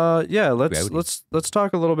 So yeah, let's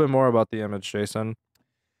talk a little bit more about the image, Jason.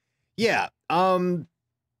 Yeah.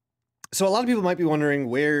 So a lot of people might be wondering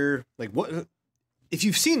where, like, what if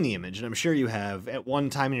you've seen the image, and I'm sure you have at one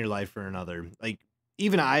time in your life or another. Like,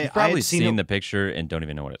 even You've probably seen the picture and don't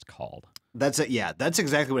even know what it's called. That's it. Yeah, that's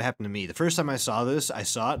exactly what happened to me. The first time I saw this, I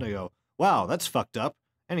saw it and I go, "Wow, that's fucked up."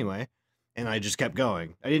 Anyway, and I just kept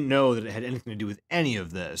going. I didn't know that it had anything to do with any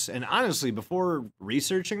of this. And honestly, before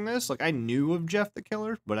researching this, like, I knew of Jeff the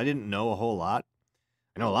Killer, but I didn't know a whole lot.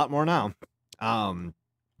 I know a lot more now.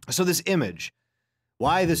 So this image,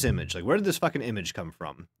 why this image? Like, where did this fucking image come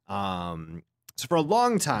from? So for a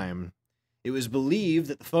long time, it was believed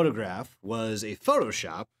that the photograph was a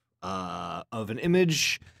Photoshop of an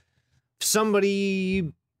image of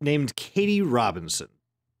somebody named Katie Robinson.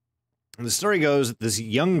 And the story goes that this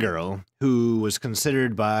young girl, who was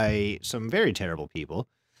considered by some very terrible people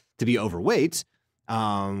to be overweight,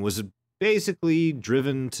 was basically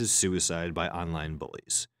driven to suicide by online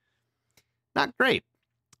bullies. Not great.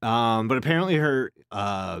 But apparently her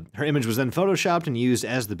image was then photoshopped and used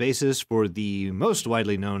as the basis for the most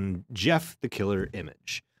widely known Jeff the Killer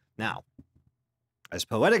image. Now, as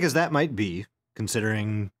poetic as that might be,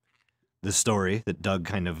 considering the story that Doug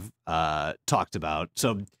kind of talked about,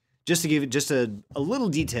 so just to give it just a little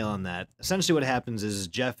detail on that, essentially what happens is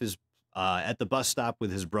Jeff is at the bus stop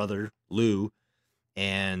with his brother, Lou,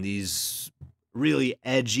 and these really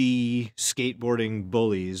edgy skateboarding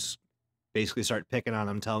bullies basically start picking on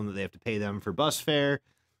them, telling them that they have to pay them for bus fare.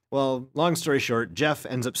 Well, long story short, Jeff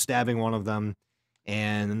ends up stabbing one of them,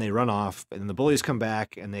 and then they run off, and then the bullies come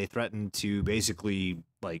back, and they threaten to basically,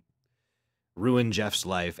 like, ruin Jeff's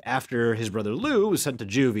life after his brother Lou was sent to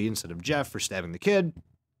juvie instead of Jeff for stabbing the kid.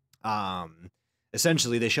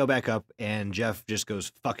 Essentially, they show back up, and Jeff just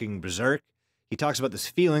goes fucking berserk. He talks about this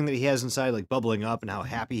feeling that he has inside, like, bubbling up, and how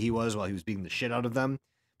happy he was while he was beating the shit out of them.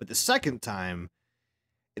 But the second time,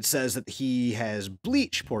 it says that he has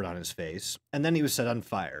bleach poured on his face, and then he was set on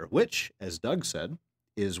fire, which, as Doug said,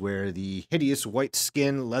 is where the hideous white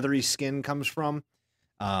skin, leathery skin comes from.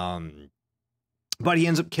 But he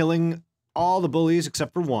ends up killing all the bullies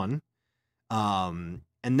except for one. And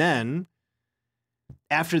then,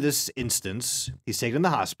 after this instance, he's taken to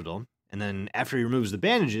the hospital, and then after he removes the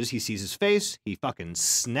bandages, he sees his face, he fucking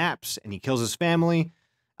snaps, and he kills his family.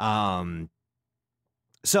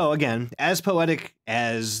 So again, as poetic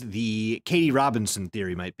as the Katie Robinson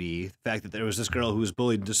theory might be, the fact that there was this girl who was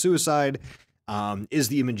bullied into suicide, is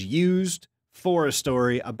the image used for a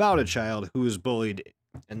story about a child who was bullied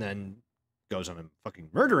and then goes on a fucking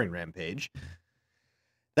murdering rampage.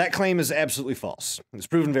 That claim is absolutely false. It's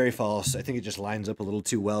proven very false. I think it just lines up a little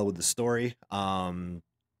too well with the story.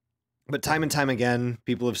 But time and time again,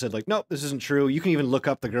 people have said, like, nope, this isn't true. You can even look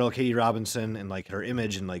up the girl Katie Robinson and, like, her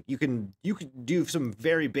image, and, like, you can do some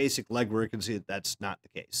very basic legwork and see that that's not the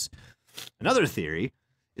case. Another theory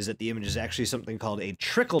is that the image is actually something called a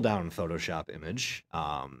trickle-down Photoshop image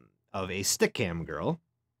of a stick-cam girl.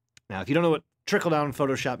 Now, if you don't know what trickle-down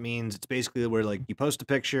Photoshop means, it's basically where, like, you post a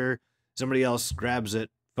picture, somebody else grabs it,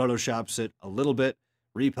 Photoshops it a little bit,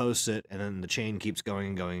 reposts it, and then the chain keeps going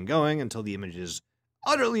and going and going until the image is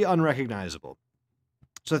utterly unrecognizable.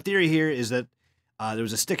 So the theory here is that there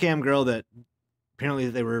was a stickam girl that apparently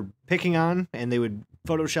they were picking on, and they would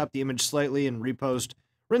Photoshop the image slightly and repost,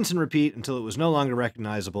 rinse and repeat until it was no longer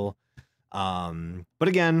recognizable. But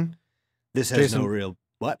again, this has Jason, no real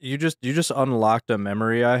What? You just unlocked a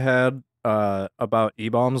memory I had about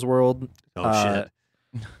E-Bombs World. Oh shit.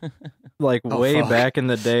 Like Oh, way fuck. back in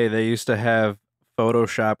the day, they used to have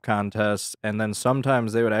Photoshop contests, and then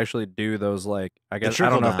sometimes they would actually do those, like, I guess I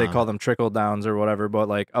don't know if they trickle-down. call them trickle downs or whatever, but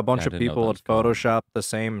like a bunch I of didn't know people that would was called. Photoshop the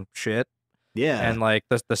same shit Yeah. and like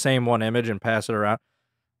the same one image and pass it around.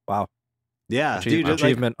 Wow, Yeah, dude. Like,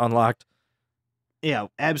 achievement unlocked. yeah,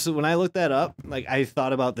 absolutely. When I looked that up, like I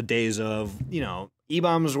thought about the days of,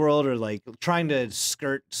 E-Bombs World, or like trying to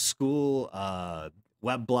skirt school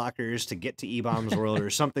web blockers to get to E-Bombs World or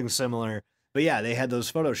something similar. But yeah, they had those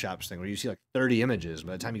Photoshops thing where you see like 30 images.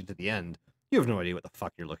 By the time you get to the end, you have no idea what the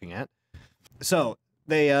fuck you're looking at. So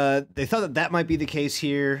they thought that might be the case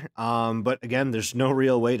here. But again, there's no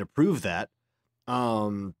real way to prove that.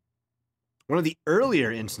 One of the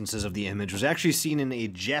earlier instances of the image was actually seen in a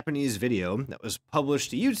Japanese video that was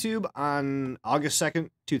published to YouTube on August 2nd,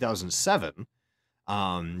 2007.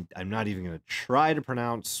 I'm not even going to try to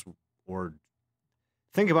pronounce or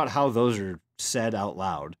think about how those are said out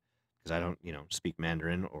loud, because I don't, speak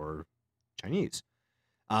Mandarin or Chinese.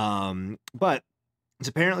 But it's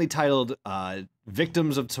apparently titled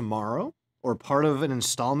Victims of Tomorrow, or part of an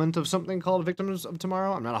installment of something called Victims of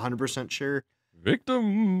Tomorrow. I'm not 100% sure.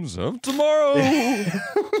 Victims of tomorrow.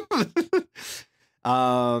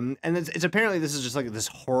 And it's apparently this is just like this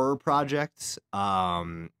horror project.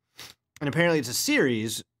 And apparently it's a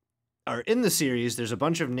series, or in the series, there's a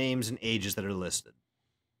bunch of names and ages that are listed.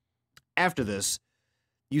 After this,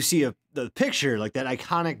 you see the picture, like that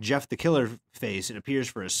iconic Jeff the Killer face. It appears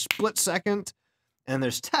for a split second, and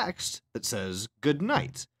there's text that says "Good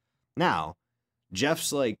night." Now,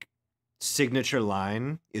 Jeff's like signature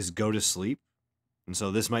line is "Go to sleep," and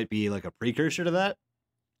so this might be like a precursor to that.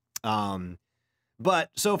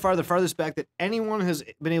 But so far, the farthest back that anyone has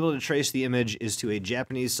been able to trace the image is to a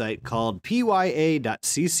Japanese site called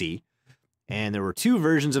pya.cc, and there were two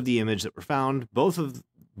versions of the image that were found. Both of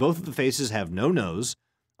the faces have no nose,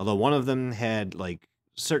 although one of them had like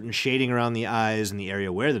certain shading around the eyes and the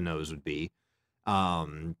area where the nose would be.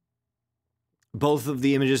 Both of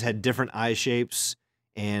the images had different eye shapes,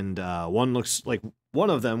 and one looks like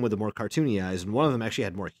one of them with the more cartoony eyes, and one of them actually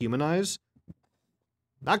had more human eyes.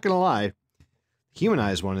 Not gonna lie, the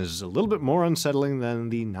humanized one is a little bit more unsettling than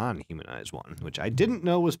the non-humanized one, which I didn't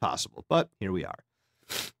know was possible, but here we are.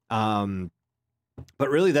 But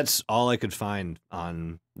really, that's all I could find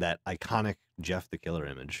on that iconic Jeff the Killer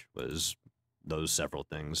image, was those several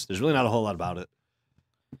things. There's really not a whole lot about it.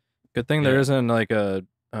 Good thing there isn't like a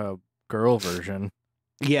girl version.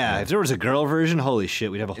 Yeah, if there was a girl version, holy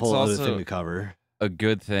shit, we'd have a It's whole other also thing to cover. A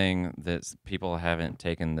good thing that people haven't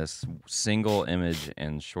taken this single image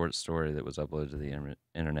and short story that was uploaded to the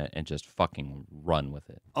internet and just fucking run with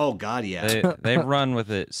it. Oh, God, yeah. They run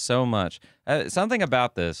with it so much. Something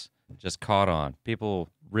about this just caught on.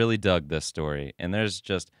 People really dug this story, and there's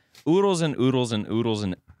just oodles and oodles and oodles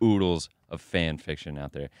and oodles of fan fiction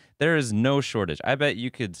out there. There is no shortage. I bet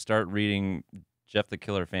you could start reading Jeff the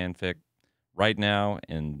Killer fanfic right now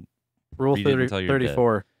and Rule read it until you're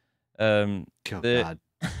 34. dead. God.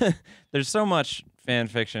 There's so much fan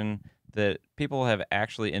fiction that people have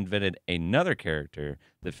actually invented another character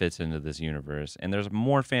that fits into this universe, and there's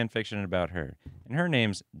more fan fiction about her, and her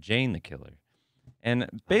name's Jane the Killer.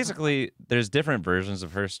 And basically, there's different versions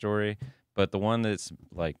of her story, but the one that's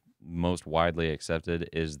like most widely accepted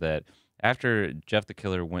is that after Jeff the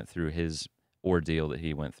Killer went through his ordeal that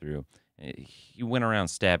he went through, he went around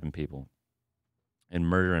stabbing people and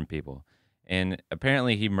murdering people. And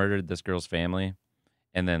apparently he murdered this girl's family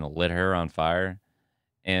and then lit her on fire.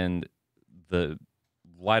 And the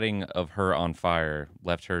lighting of her on fire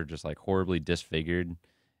left her just like horribly disfigured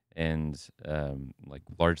and like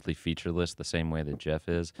largely featureless, the same way that Jeff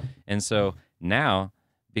is. And so now,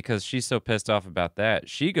 because she's so pissed off about that,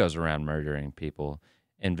 she goes around murdering people,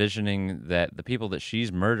 envisioning that the people that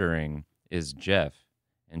she's murdering is Jeff,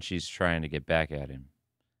 and she's trying to get back at him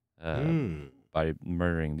by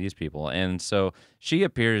murdering these people. And so she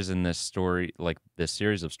appears in this story, like this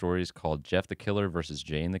series of stories called Jeff the Killer versus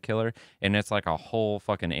Jane the Killer, and it's like a whole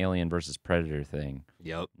fucking Alien versus Predator thing.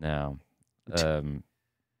 Yep. Now,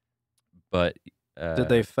 but Did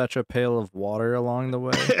they fetch a pail of water along the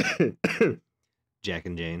way? Jack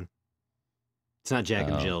and Jane. It's not Jack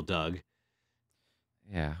and Jill, Doug.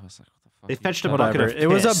 Yeah, I was like, what the fuck? They fetched a Whatever. bucket of piss. It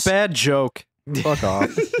was a bad joke. Fuck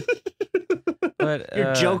off. But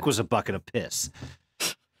Your joke was a bucket of piss.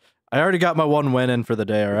 I already got my one win in for the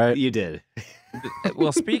day, all right? You did.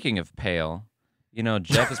 Well, speaking of pale, you know,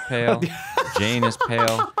 Jeff is pale, Jane is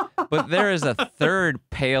pale, but there is a third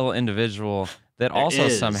pale individual that There also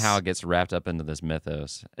is. somehow gets wrapped up into this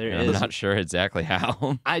mythos. There and is. I'm not sure exactly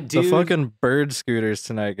how. The fucking bird scooters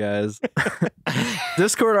tonight, guys.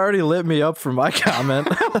 Discord already lit me up for my comment.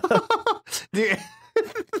 Dude.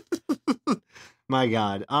 My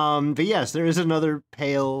God. But yes, there is another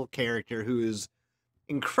pale character who is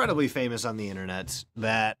incredibly famous on the internet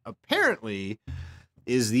that apparently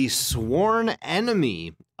is the sworn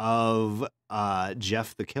enemy of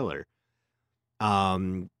Jeff the Killer.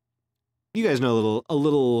 You guys know a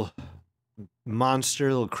little monster,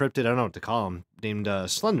 a little cryptid, I don't know what to call him, named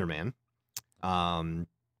Slender Man. I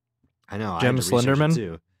know. Jim Slenderman?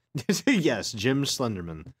 Too. Yes, Jim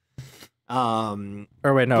Slenderman.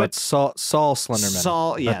 Or wait, no, it's Saul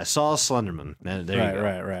Slenderman. Saul Slenderman. There you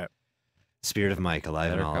go. Right. Spirit of Mike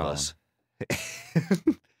alive in Better all call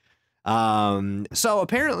of us. So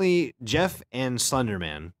apparently Jeff and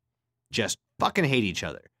Slenderman just fucking hate each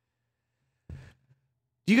other.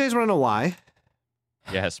 Do you guys want to know why?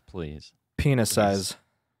 Yes, please. Penis size.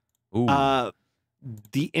 Ooh.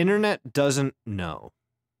 The internet doesn't know.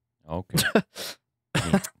 Okay.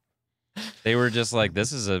 They were just like,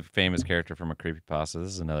 this is a famous character from a creepypasta.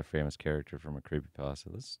 This is another famous character from a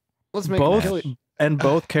creepypasta. Let's make both, and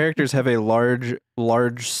both characters have a large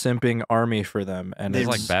simping army for them, and it's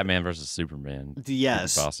like Batman versus Superman.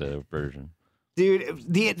 Yes, creepypasta version.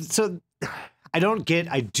 Dude, so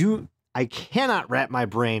I cannot wrap my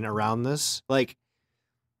brain around this. Like,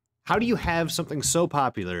 how do you have something so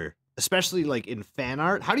popular, especially like in fan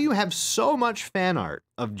art? How do you have so much fan art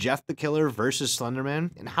of Jeff the Killer versus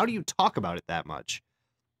Slenderman? And how do you talk about it that much,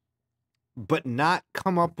 but not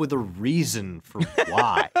come up with a reason for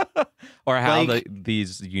why? Or how like,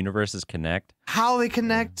 these universes connect? How they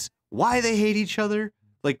connect? Why they hate each other?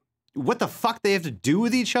 Like, what the fuck they have to do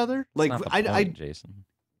with each other? Like, Jason.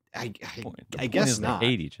 I The guess point is not. They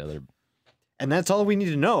hate each other. And that's all we need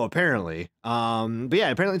to know, apparently. But yeah,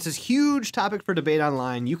 apparently it's this huge topic for debate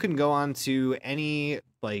online. You can go on to any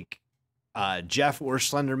like Jeff or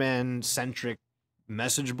Slenderman centric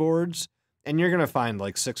message boards, and you're gonna find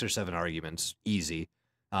like 6 or 7 arguments, easy.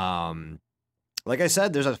 Like I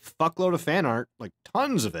said, there's a fuckload of fan art, like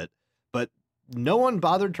tons of it, but no one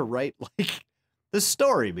bothered to write like the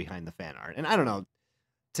story behind the fan art. And I don't know.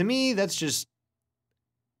 To me, that sucks.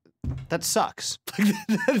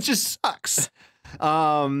 That just sucks.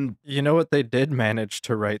 You know what they did manage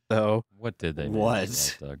to write though? What did they?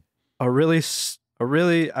 What? Doug? A really.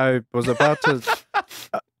 I was about to.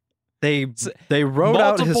 They wrote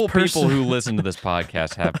out his multiple people who listen to this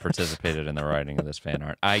podcast have participated in the writing of this fan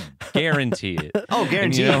art. I guarantee it. Oh,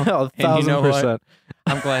 guarantee it. Oh, And you know 1000%. what?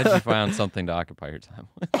 I'm glad you found something to occupy your time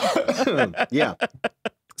with. Yeah.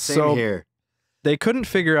 Same So, here. They couldn't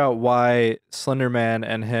figure out why Slenderman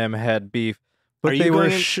and him had beef, but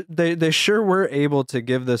they sure were able to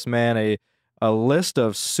give this man a list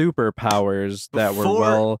of superpowers that were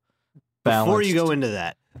well balanced. Before you go into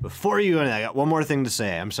that, I got one more thing to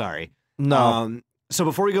say. I'm sorry. No. So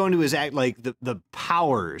before we go into his act, like the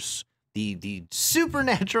powers, the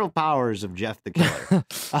supernatural powers of Jeff the Killer.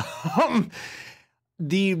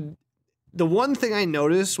 The one thing I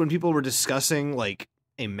noticed when people were discussing like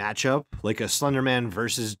a matchup, like a Slenderman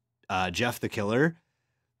versus Jeff the Killer,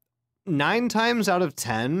 9 times out of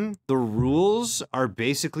 10, the rules are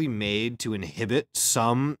basically made to inhibit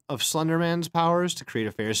some of Slenderman's powers to create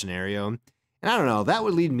a fair scenario. And I don't know, that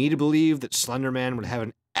would lead me to believe that Slenderman would have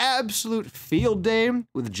an absolute field day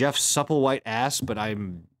with Jeff's supple white ass, but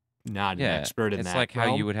I'm not an expert in that. It's like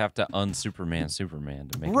how you would have to Superman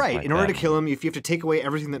to make right. him In order to kill him, if you have to take away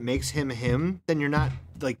everything that makes him him, then you're not,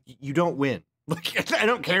 like, you don't win. Like, I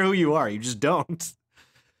don't care who you are, you just don't.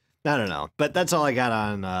 I don't know, but that's all I got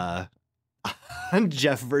on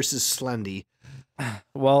Jeff versus Slendy.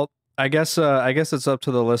 Well, I guess it's up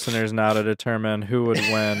to the listeners now to determine who would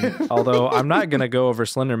win. Although I'm not gonna go over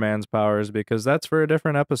Slenderman's powers because that's for a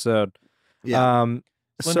different episode. Yeah.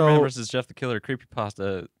 Slenderman versus Jeff the Killer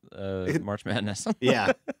creepypasta March Madness.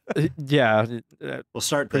 Yeah. Yeah. We'll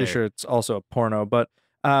start Pretty there. sure it's also a porno, but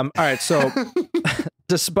all right. So,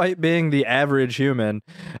 despite being the average human,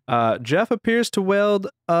 Jeff appears to wield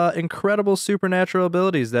incredible supernatural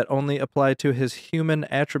abilities that only apply to his human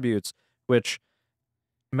attributes, which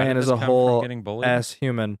man is a whole ass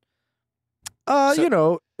human. You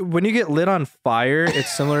know, when you get lit on fire,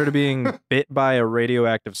 it's similar to being bit by a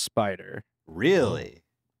radioactive spider. Really?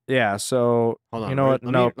 Yeah. So Hold on, you know what? let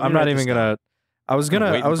me No, I'm not write even this gonna. down. I was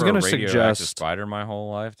gonna suggest Spider my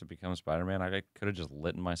whole life to become Spider-Man. I could have just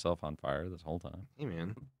lit myself on fire this whole time. Hey,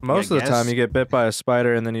 man. most of the time you get bit by a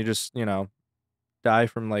spider and then you just die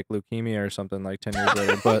from like leukemia or something like 10 years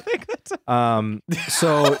later. But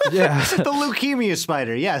so yeah, the leukemia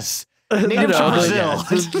spider. Yes. Native to Brazil.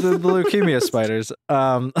 the leukemia spiders.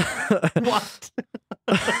 What?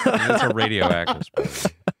 It's a radioactive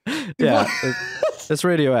spider. Yeah, it's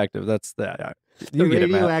radioactive. That's that. You get it,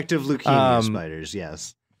 Matt. Radioactive leukemia spiders.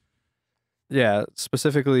 Yes. Yeah,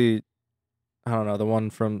 specifically, I don't know, the one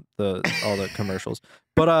from all the commercials.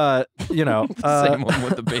 But you know, Same one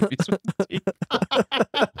with the babies with the teeth.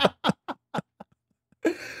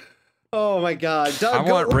 Oh my God, Doug,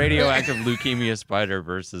 I want radioactive leukemia spider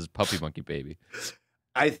versus puppy monkey baby.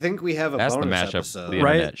 I think we have a That's the bonus mashup. episode. the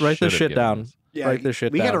internet Write should this have shit given down. us. Yeah, Write this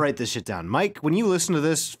shit we down. got to write this shit down. Mike, when you listen to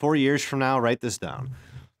this 4 years from now, write this down.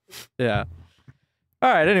 Yeah.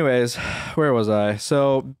 All right. Anyways, where was I?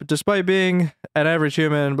 So, despite being an average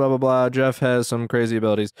human, blah blah blah, Jeff has some crazy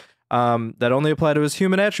abilities that only apply to his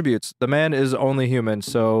human attributes. The man is only human,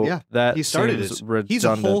 so Yeah, that He started seems it. redundant. He's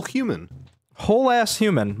a whole human. Whole ass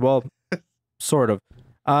human. Well, sort of.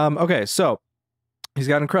 Okay, so he's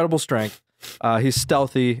got incredible strength. He's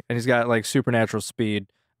stealthy and he's got like supernatural speed.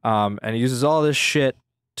 And he uses all this shit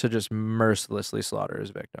to just mercilessly slaughter his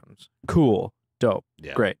victims. Cool, dope,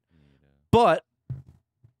 Yeah. great. But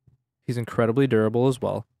he's incredibly durable as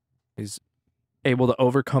well. He's able to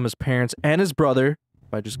overcome his parents and his brother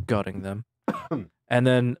by just gutting them. And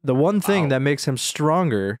then the one thing Wow. that makes him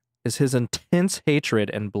stronger is his intense hatred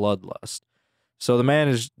and bloodlust. So the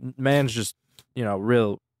man's just, you know,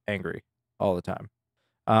 real angry all the time.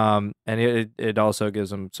 And it also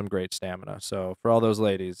gives him some great stamina. So for all those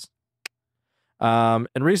ladies, in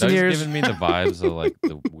recent Doug's years, giving me the vibes of like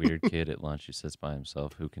the weird kid at lunch who sits by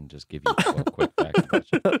himself who can just give you 12 quick facts about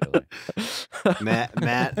Jeff the Killer.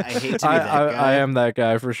 Matt, I hate to be that guy. I am that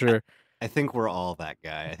guy for sure. I think we're all that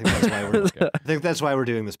guy. I think that's why we're. I think that's why we're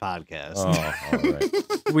doing this podcast. Oh, all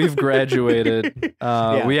right. We've graduated.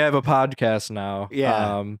 Yeah. We have a podcast now.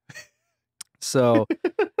 Yeah. So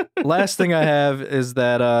last thing I have is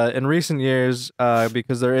that in recent years,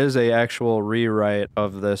 because there is a actual rewrite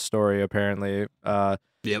of this story apparently.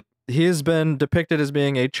 Yep. He has been depicted as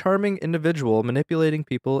being a charming individual, manipulating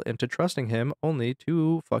people into trusting him only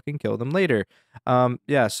to fucking kill them later.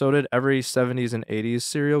 Yeah, so did every 70s and 80s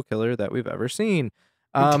serial killer that we've ever seen.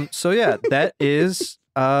 So yeah, that is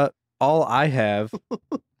all I have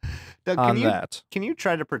Doug, on that. Can you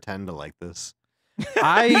try to pretend to like this?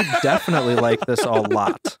 I definitely like this a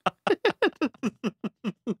lot.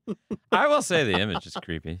 I will say the image is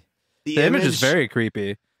creepy. The image is very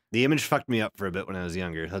creepy. The image fucked me up for a bit when I was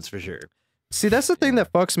younger. That's for sure. See, that's the thing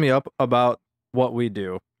that fucks me up about what we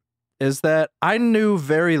do, is that I knew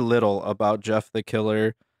very little about Jeff the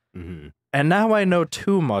Killer, Mm-hmm. and now I know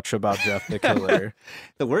too much about Jeff the Killer.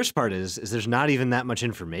 The worst part is there's not even that much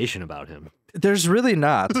information about him. There's really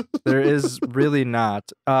not. There is really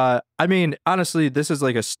not. I mean, honestly, this is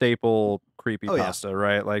like a staple creepypasta,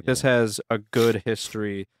 right? Like this has a good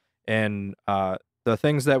history in the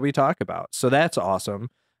things that we talk about. So that's awesome.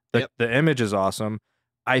 The image is awesome.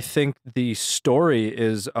 I think the story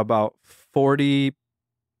is about 40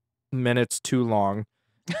 minutes too long.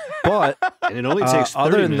 But And it only takes 30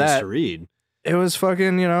 other than minutes that, to read. it was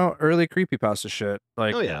fucking, you know, early creepypasta shit.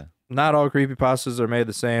 Like, Oh, yeah. not all creepypastas are made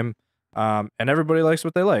the same. And everybody likes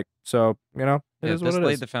what they like. So, you know, it is This what it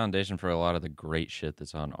laid is. the foundation for a lot of the great shit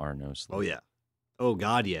that's on our no sleep. Oh, yeah. Oh,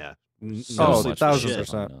 God, yeah. So Oh, much 1000%.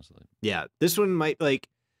 shit on No Sleep. Yeah. This one might,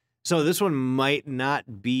 this one might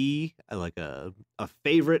not be like a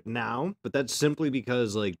favorite now, but that's simply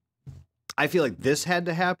because, like, I feel like this had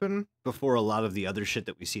to happen before a lot of the other shit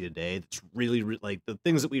that we see today. That's really, like, the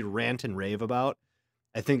things that we rant and rave about.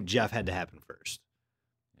 I think Jeff had to happen first.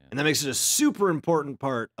 Yeah. And that makes it a super important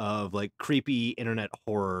part of, like, creepy internet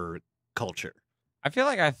horror culture. I feel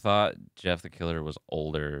like I thought Jeff the Killer was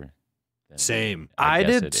older. Than Same. I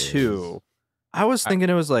guess did it is. too. I was thinking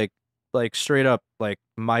it was like straight up like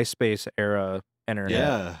MySpace era internet.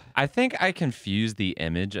 Yeah. I think I confused the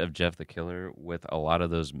image of Jeff the Killer with a lot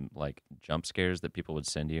of those like jump scares that people would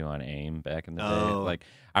send you on AIM back in the day. Oh. Like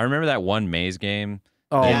I remember that one maze game.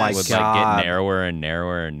 Oh Yeah, my It would god. like get narrower and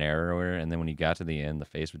narrower and narrower, and then when you got to the end, the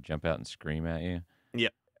face would jump out and scream at you.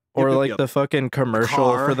 Or Yep, like yep. the fucking commercial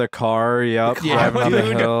car. for the car. Yep. The car, Driving up the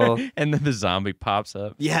dude. hill. And then the zombie pops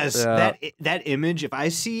up. Yes, Yeah. that image. If I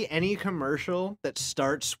see any commercial that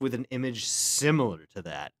starts with an image similar to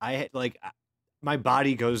that, my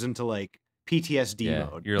body goes into like PTSD Yeah,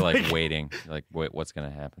 mode. you're like waiting. You're like, wait, what's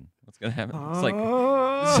gonna happen? What's gonna happen?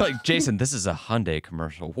 It's like Jason, this is a Hyundai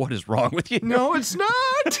commercial. What is wrong with you? no, it's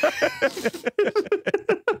not.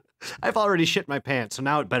 I've already shit my pants, so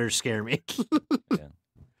now it better scare me.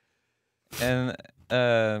 And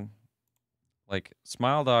like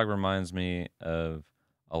Smile Dog reminds me of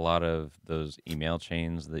a lot of those email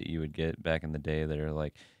chains that you would get back in the day that are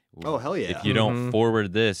like, Oh, hell yeah. If you don't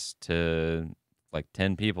forward this to like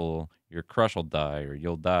 10 people, your crush will die or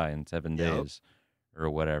you'll die in 7 days or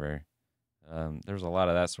whatever. There's a lot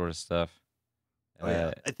of that sort of stuff. Oh,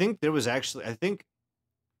 yeah. I think there was actually, the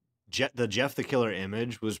Jeff the Killer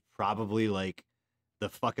image was probably like the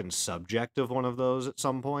fucking subject of one of those at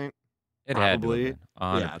some point. It probably. had to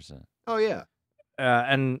have been, 100%. Oh, yeah.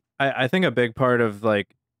 And I think a big part of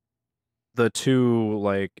like the two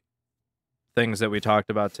like things that we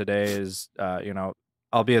talked about today is,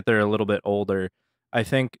 albeit they're a little bit older, I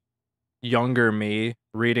think younger me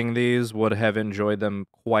reading these would have enjoyed them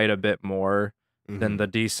quite a bit more than the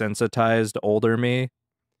desensitized older me,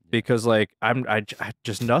 because like I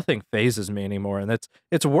just nothing phases me anymore, and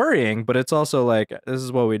it's worrying, but it's also like this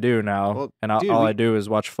is what we do now, Well, and dude, all I do is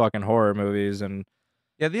watch fucking horror movies and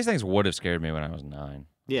Yeah, these things would have scared me when I was 9.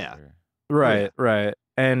 Yeah. Sure. right,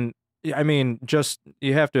 and I mean, just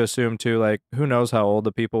you have to assume too, like who knows how old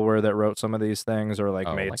the people were that wrote some of these things or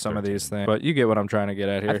like made like some of these 13. things, but you get what I'm trying to get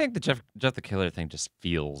at here. I think the Jeff the Killer thing just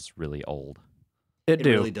feels really old. it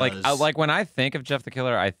do. really does. Like when I think of Jeff the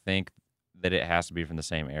Killer, I think that it has to be from the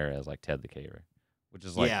same era as like Ted the Killer, which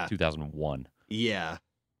is like 2001. Yeah.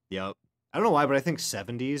 Yep. I don't know why, but I think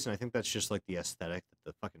 70s, and I think that's just like the aesthetic that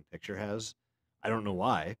the fucking picture has. I don't know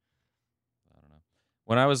why. I don't know.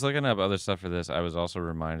 When I was looking up other stuff for this, I was also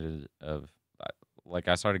reminded of like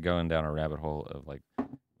I started going down a rabbit hole of like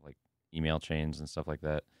email chains and stuff like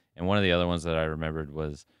that. And one of the other ones that I remembered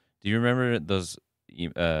was, do you remember those?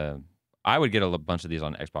 I would get a bunch of these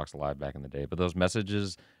on Xbox Live back in the day, but those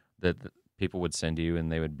messages that people would send you,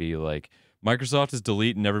 and they would be like, Microsoft is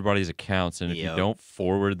deleting everybody's accounts, and if you don't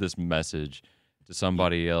forward this message to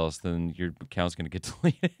somebody else, then your account's going to get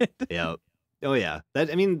deleted. Yep. Oh, yeah.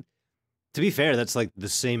 To be fair, that's like the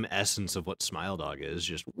same essence of what SmileDog is,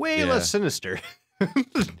 just way less sinister. Yeah,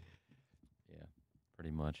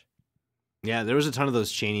 pretty much. Yeah, there was a ton of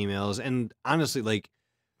those chain emails, and honestly, like,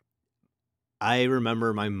 I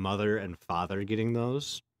remember my mother and father getting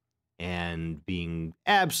those and being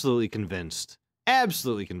absolutely convinced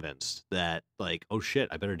that, like, oh shit,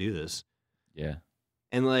 I better do this. Yeah.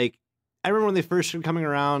 And, like, I remember when they first started coming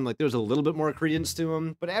around, like, there was a little bit more credence to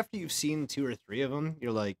them, but after you've seen 2 or 3 of them,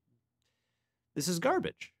 you're like, this is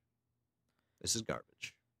garbage. This is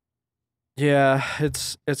garbage. Yeah,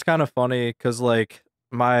 it's kind of funny because like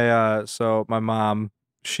my mom,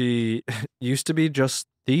 she used to be just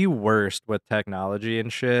the worst with technology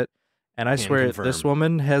and shit, and I swear this confirm.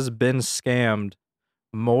 woman has been scammed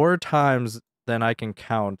more times than I can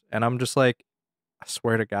count, and I'm just like, I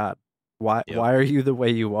swear to God, why are you the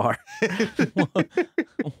way you are?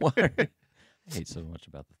 What? I hate so much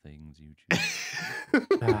about the things you choose.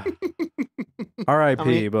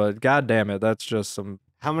 R.I.P. But God damn it, that's just some.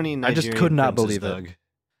 How many Nigerian I just could not princes, believe Doug? it.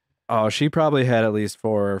 Oh, she probably had at least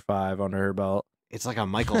 4 or 5 under her belt. It's like a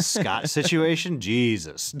Michael Scott situation.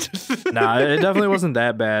 Jesus. Nah, it definitely wasn't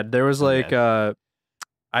that bad. There was like, I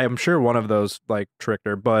am sure one of those like tricked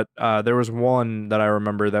her, but there was one that I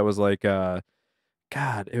remember that was like, God,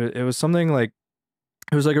 it was something like,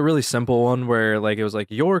 it was like a really simple one where like it was like,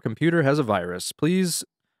 your computer has a virus. Please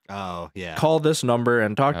call this number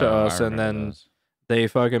and talk to us. And then they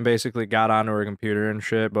fucking basically got onto her computer and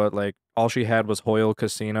shit, but like all she had was Hoyle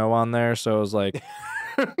Casino on there. So it was like,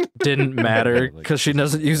 didn't matter because she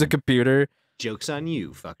doesn't use a computer. Joke's on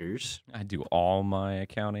you, fuckers. I do all my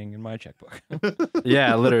accounting in my checkbook.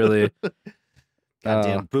 Yeah, literally.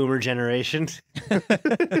 Goddamn boomer generation.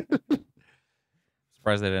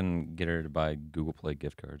 Surprised they didn't get her to buy Google Play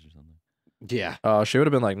gift cards or something. Yeah. She would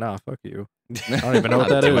have been like, nah, fuck you. I don't even know what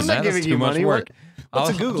that doing is. that. Giving That's you too much money. work. What's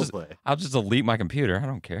a Google Play? I'll just delete my computer. I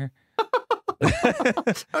don't care.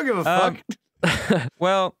 I don't give a fuck.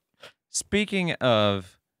 Well, speaking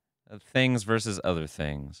of things versus other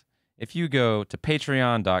things, if you go to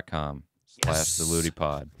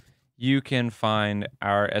patreon.com/thelutypod, you can find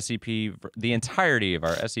our SCP, the entirety of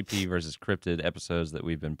our SCP versus Cryptid episodes that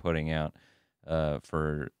we've been putting out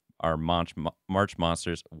for our March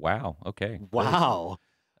Monsters. Wow. Okay. Wow.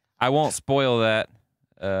 I won't spoil that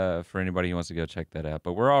for anybody who wants to go check that out.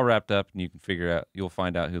 But we're all wrapped up, and you'll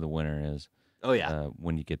find out who the winner is. Oh, yeah.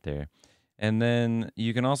 When you get there. And then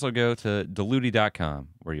you can also go to deluty.com,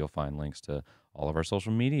 where you'll find links to all of our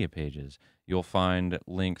social media pages. You'll find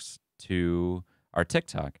links to our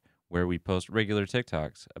TikTok, where we post regular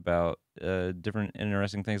TikToks about different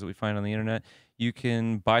interesting things that we find on the internet. You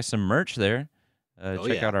can buy some merch there.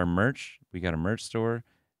 Check out our merch. We got a merch store.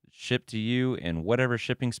 Shipped to you in whatever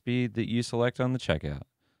shipping speed that you select on the checkout,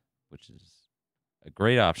 which is a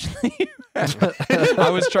great option. I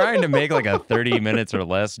was trying to make like a 30 minutes or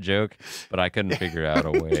less joke, but I couldn't figure out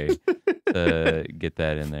a way get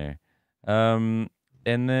that in there. And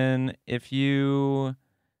then if you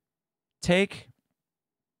take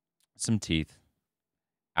some teeth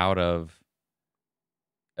out of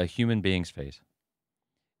a human being's face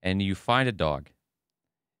and you find a dog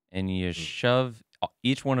and you shove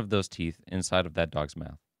each one of those teeth inside of that dog's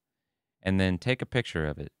mouth and then take a picture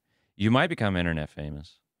of it, you might become internet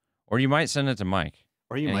famous, or you might send it to Mike.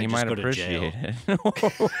 Or you and might he just might go to appreciate jail. it.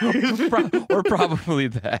 or probably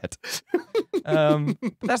that. But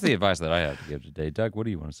that's the advice that I have to give today. Doug, what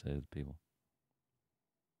do you want to say to the people?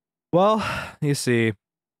 Well, you see,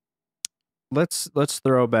 let's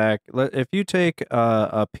throw back. If you take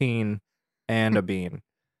a peen and a bean,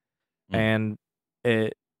 and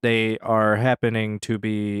they are happening to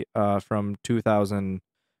be from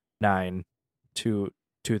 2009 to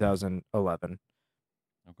 2011.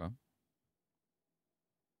 Okay.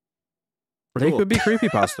 They Cool. could be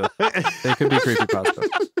creepypasta. They could be creepypasta.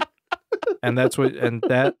 And that's what, and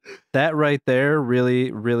that right there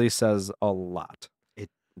really says a lot.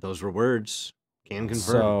 Those were words. Can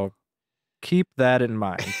confirm. So keep that in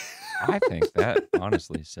mind. I think that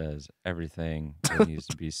honestly says everything that needs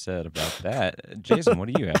to be said about that. Jason,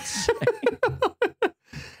 what do you have to say?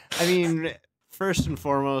 I mean, first and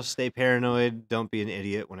foremost, stay paranoid. Don't be an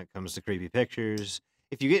idiot when it comes to creepy pictures.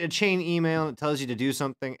 If you get a chain email that tells you to do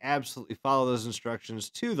something, absolutely follow those instructions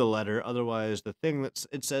to the letter. Otherwise, the thing that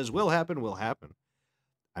it says will happen will happen.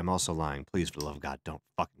 I'm also lying. Please, for the love of God, don't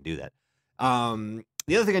fucking do that.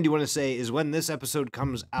 The other thing I do want to say is when this episode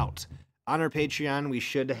comes out, on our Patreon, we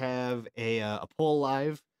should have a poll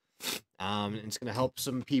live. It's going to help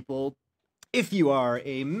some people. If you are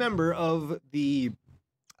a member of the,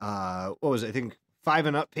 what was it? I think 5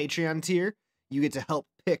 and up Patreon tier, you get to help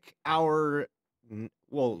pick our,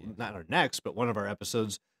 well, not our next, but one of our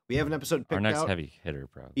episodes. We have an episode picked out. Our next heavy hitter,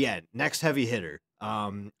 probably. Yeah, next heavy hitter.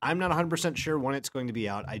 I'm not 100% sure when it's going to be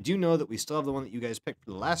out. I do know that we still have the one that you guys picked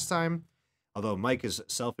for the last time. Although Mike is a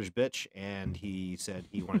selfish bitch, and he said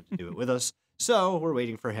he wanted to do it with us. So we're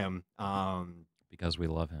waiting for him. Because we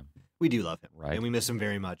love him. We do love him. Right. And we miss him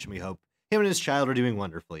very much, and we hope him and his child are doing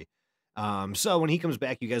wonderfully. So when he comes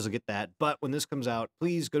back, you guys will get that. But when this comes out,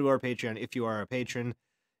 please go to our Patreon. If you are a patron,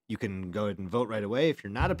 you can go ahead and vote right away. If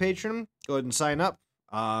you're not a patron, go ahead and sign up.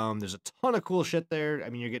 There's a ton of cool shit there. I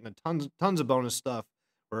mean, you're getting tons of bonus stuff.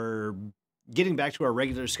 We're getting back to our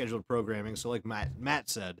regular scheduled programming. So like Matt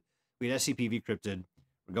said, we had SCP Cryptid.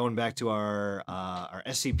 We're going back to our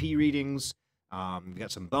SCP readings. We've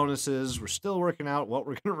got some bonuses. We're still working out what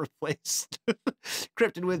we're going to replace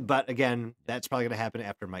Cryptid with. But again, that's probably going to happen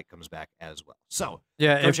after Mike comes back as well. So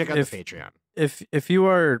Yeah, go check out the Patreon. If you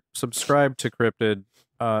are subscribed to Cryptid,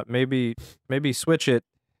 maybe switch it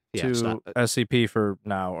to SCP for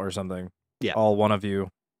now or something. Yeah. All one of you.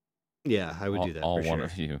 Yeah, I would do that. All for one sure.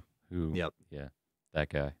 of you. Who? Yep. Yeah, that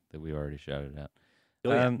guy that we already shouted out.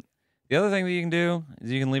 Oh, yeah. The other thing that you can do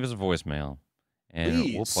is you can leave us a voicemail, and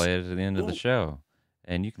we'll Please. play it at the end of the show.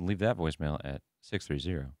 And you can leave that voicemail at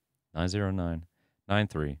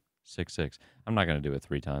 630-909-9366. I'm not going to do it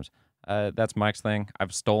 3 times. That's Mike's thing.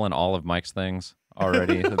 I've stolen all of Mike's things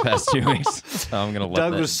already the past 2 weeks, so I'm going to let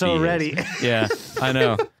Doug that was so be his. ready. Yeah, I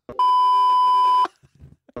know.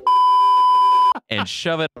 And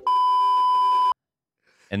shove it,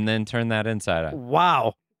 and then turn that inside out.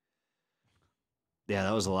 Wow. Yeah,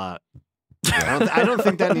 that was a lot. I don't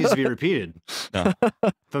think that needs to be repeated. No.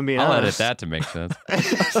 If I'm being I'll edit honest. that to make sense.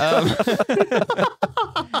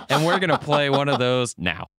 And we're going to play one of those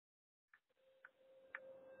now.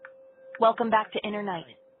 Welcome back to Inner Night.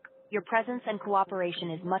 Your presence and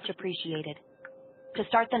cooperation is much appreciated. To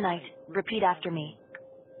start the night, repeat after me.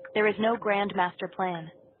 There is no grand master plan.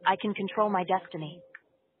 I can control my destiny.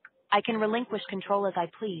 I can relinquish control as I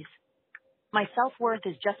please. My self-worth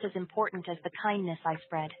is just as important as the kindness I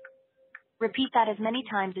spread. Repeat that as many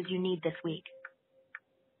times as you need this week.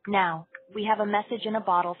 Now, we have a message in a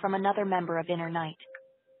bottle from another member of Inner Night.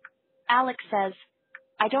 Alex says,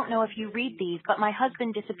 I don't know if you read these, but my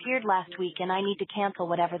husband disappeared last week and I need to cancel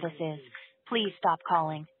whatever this is. Please stop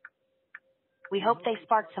calling. We hope they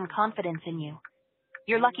sparked some confidence in you.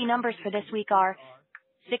 Your lucky numbers for this week are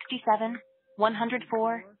 67,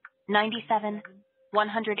 104, 97,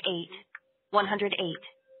 108, 108,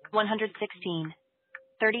 116,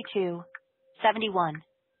 32, 71,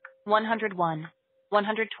 101,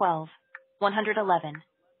 112, 111,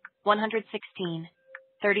 116,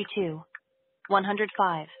 32,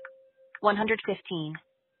 105, 115,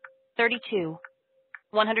 32,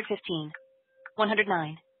 115,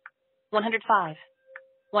 109, 105,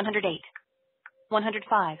 108,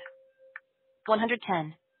 105,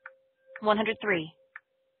 110, 103,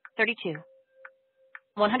 32,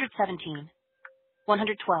 117,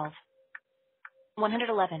 112,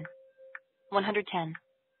 111, 110,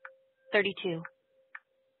 32,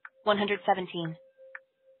 117,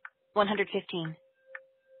 115,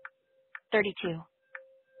 32.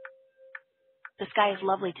 The sky is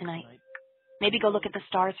lovely tonight. Maybe go look at the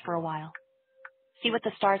stars for a while. See what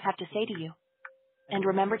the stars have to say to you. And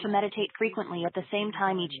remember to meditate frequently at the same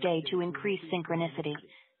time each day to increase synchronicity.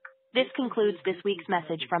 This concludes this week's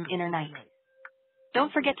message from Inner Night.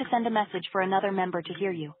 Don't forget to send a message for another member to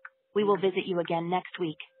hear you. We will visit you again next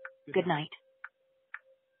week. Good night.